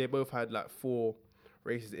 I think they both had like 4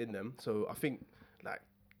 races in them. So I think like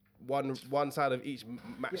one side of each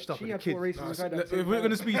matched up. She And the had kid. 4 races inside that. If we're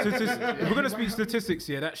gonna speak statistics,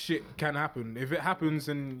 yeah, that shit can happen. If it happens,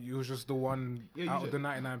 and you're just the one Yeah, you out of just- the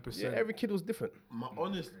 99%. Yeah, every kid was different. My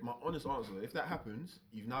honest answer, if that happens,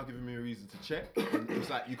 you've now given me a reason to check. And it's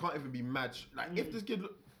like you can't even be mad. Like if this kid,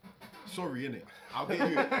 sorry, innit? I'll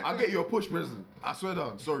get you a push present. I swear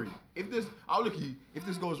down, sorry. I'll look at you. If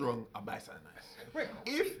this goes wrong, I'll buy something nice. Wait,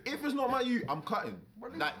 If it's not my you, I'm cutting.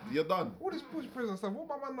 Like you're done. all this push prison stuff. What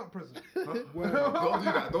about man not prison? Don't do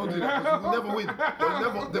that. 'Cause we'll never win.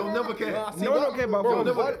 They'll never care. No one don't care about Bro,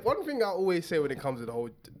 phones. one thing I always say when it comes to the whole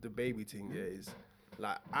the baby thing, yeah, is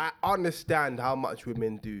like I understand how much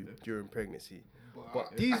women do during pregnancy,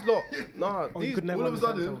 but these lot, you could never All of a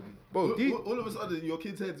understand sudden, Toby. bro, these, all of a sudden, your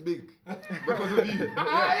kid's head's big because of you.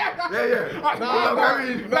 Yeah.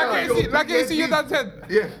 Like you see your dad's head.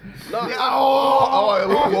 Yeah. Yeah. Oh.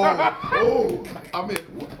 I mean,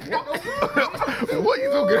 what? What are you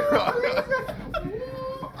talking about?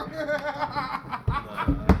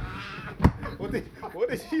 what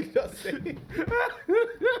did she just say?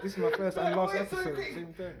 This is my first and last episode.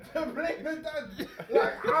 Same thing. To blame the dad.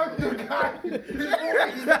 Like, I'm the guy who's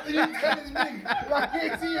always that you tell his big. Like, you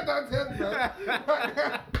see your dad's head, bro.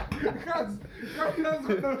 Because dad's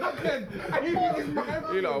got no head. And you think it's my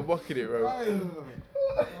You know, I'm mocking it, bro.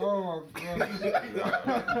 Oh my god.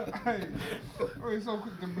 Hey. Oh, he's so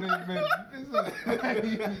quick to blame men. Listen. You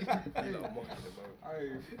know, I'm mocking it, bro. Hey,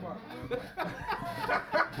 fuck, man.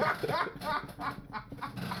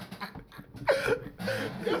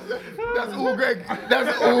 That's all Greg.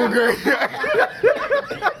 That's all Greg.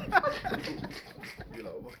 You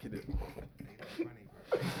know, I'm mocking it.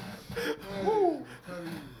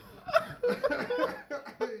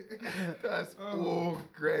 That's all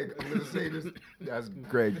Greg. I'm gonna say this. That's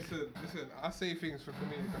Greg. Listen, I say things for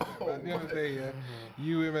community. But at the end of the day, yeah,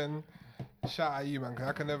 you women, shout out you, man, because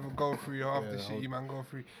I can never go through half the shit you man go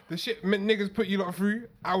through. The shit niggas put you lot through,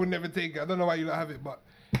 I would never take it. I don't know why you lot have it, but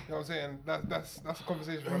you know what I'm saying? That's a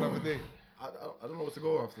conversation for another day. I don't know what to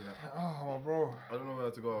go after that. Oh, bro. I don't know where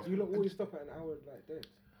to go after. You lot always stop at an hour like that.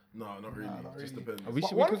 No, not really. not Just really. depends. We But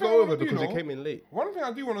should one could thing I go wanna over do, because it though- came in late. One thing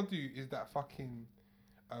I do want to do is that fucking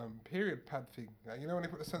period pad thing. Like, you know when they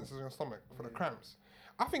put the sensors in your stomach for the cramps?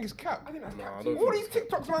 I think it's cap. I think that's I cap. don't All these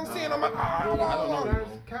TikToks man saying, I'm like, I don't know.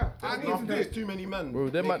 That's cap. I need to do There's it. too many men. Bro,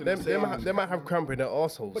 they might have cramp in their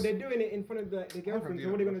arseholes. But they're doing it in front of the girlfriends, so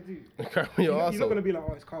what are they gonna do? Cramp in your You're not gonna arsehole. be like,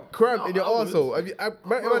 oh, it's calm. Cramp in your I would. arsehole. Have you,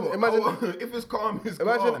 imagine, if it's calm, it's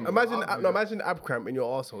imagine, calm. imagine ab cramp in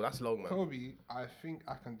your arsehole. That's long, man. Toby, I think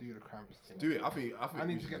I can do the cramps. Do it. I think I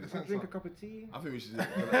need we to get the should- I drink a sensor. cup of tea. I think we should. Do it.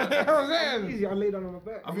 You know what I'm saying? Easy, I lay down on my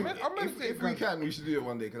back. I think I'm meant to if we take can, we should do it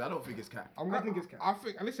one day because I don't think it's cat. I'm I think it's cap. I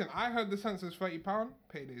think. Listen, I heard the census £30.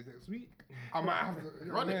 Paydays next week. I might have to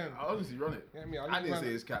Run it. I honestly run it. Get me? I didn't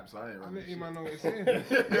say his cap, so I ain't I'll running let you shit. man know what it's saying.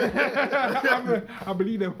 I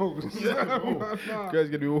believe them hoes. Guys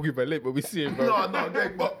gonna be walking by late, but we see it, bro. No,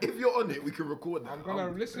 Greg, but if you're on it, we can record that. I'm gonna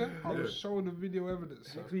listen. I'll show the video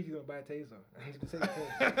evidence. Next week he's gonna buy a taser. And he's gonna take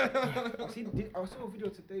a taser. I saw a video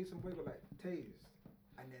today. Some boy got like tased,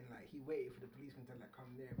 and then like he waited for the policeman to like come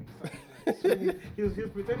near him. He started like swinging. He was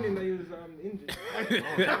pretending that he was injured. And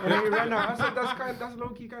then he ran out. I said that's low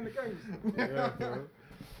key kind of gangster. Yeah, bro.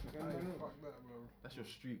 Fuck that, bro. That's your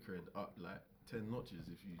street cred up like 10 notches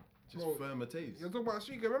if you just Bro, firm a taste. You're talking about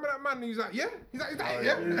street. Remember that man? He's like, yeah. He's like, Oh,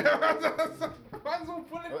 yeah. yeah. Man's all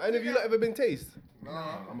pulling. Any of you lot ever been tased?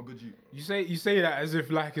 Nah. I'm a good Jew. You say that as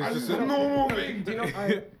if like it's just a normal thing. Do you know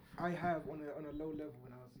I have on a low level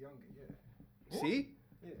when I was younger. Yeah. See?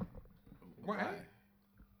 Yeah. Why?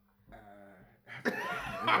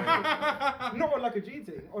 Not on like a G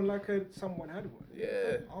thing, on like someone had one.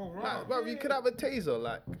 Yeah. Oh, right. Like, bro, you could have a taser,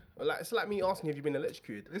 like it's like me asking, have you been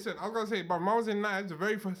electrocuted? Listen, I was gonna say, but when I was in Nice, the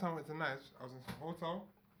very first time I went to Nice, I was in some hotel.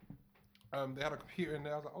 They had a computer in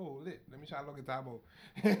there. I was like, oh, lit. Let me try to log into Habbo.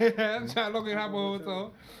 Try to log into Habbo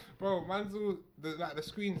Hotel. Bro, man's all, the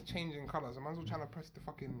screen's changing colours. And man's all trying to press the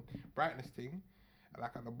fucking brightness thing,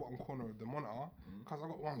 like at the bottom corner of the monitor. Because I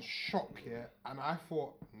got one shock here, and I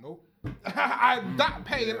thought, nope. That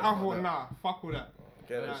pain, I thought, nah, fuck all that.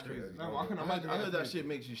 Yeah, that's Nah, crazy. no, I can imagine. I heard that shit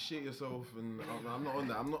makes you shit yourself, and I'm not on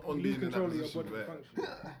that. I'm not on Lose being in that control of your position. body But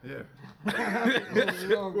function.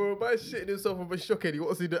 yeah. Bro, by shitting himself on a shock head, he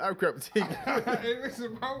wants to do the AbCrap thing. Hey,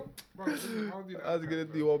 listen, bro, listen, I'll do that. I was gonna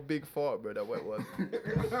do one big fart, bro, that wet one. But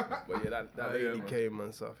yeah, that Oh, yeah, lady man. came,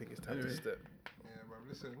 man, so I think it's time to Anyway. step. Yeah, bro,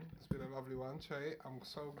 listen, it's been a lovely one, Trey. I'm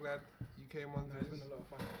so glad you came on It's this. been a lot of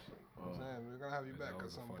fun. Actually. Sam, we're gonna have you back That at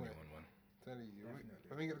was a some funny point. one, man. Telling you, Definitely.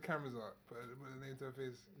 let me get the cameras up. Put a name to her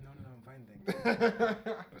face. No, I'm fine, thanks.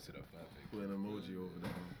 That's it, perfect. Put an emoji over there.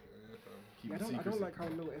 Keep I it don't secrecy. like how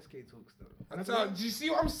low SK talks though. I tell, do you see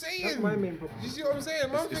what I'm saying? That's my main problem. Do you see what I'm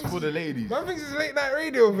saying? Man It's thinks for the ladies. Man thinks it's late night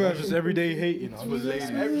radio version. Just everyday hating. It's for the ladies.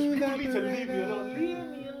 People need to leave me alone. Leave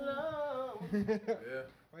me alone. Yeah.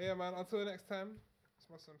 But yeah, man. Until next time, it's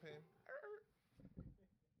Muscle and Pain.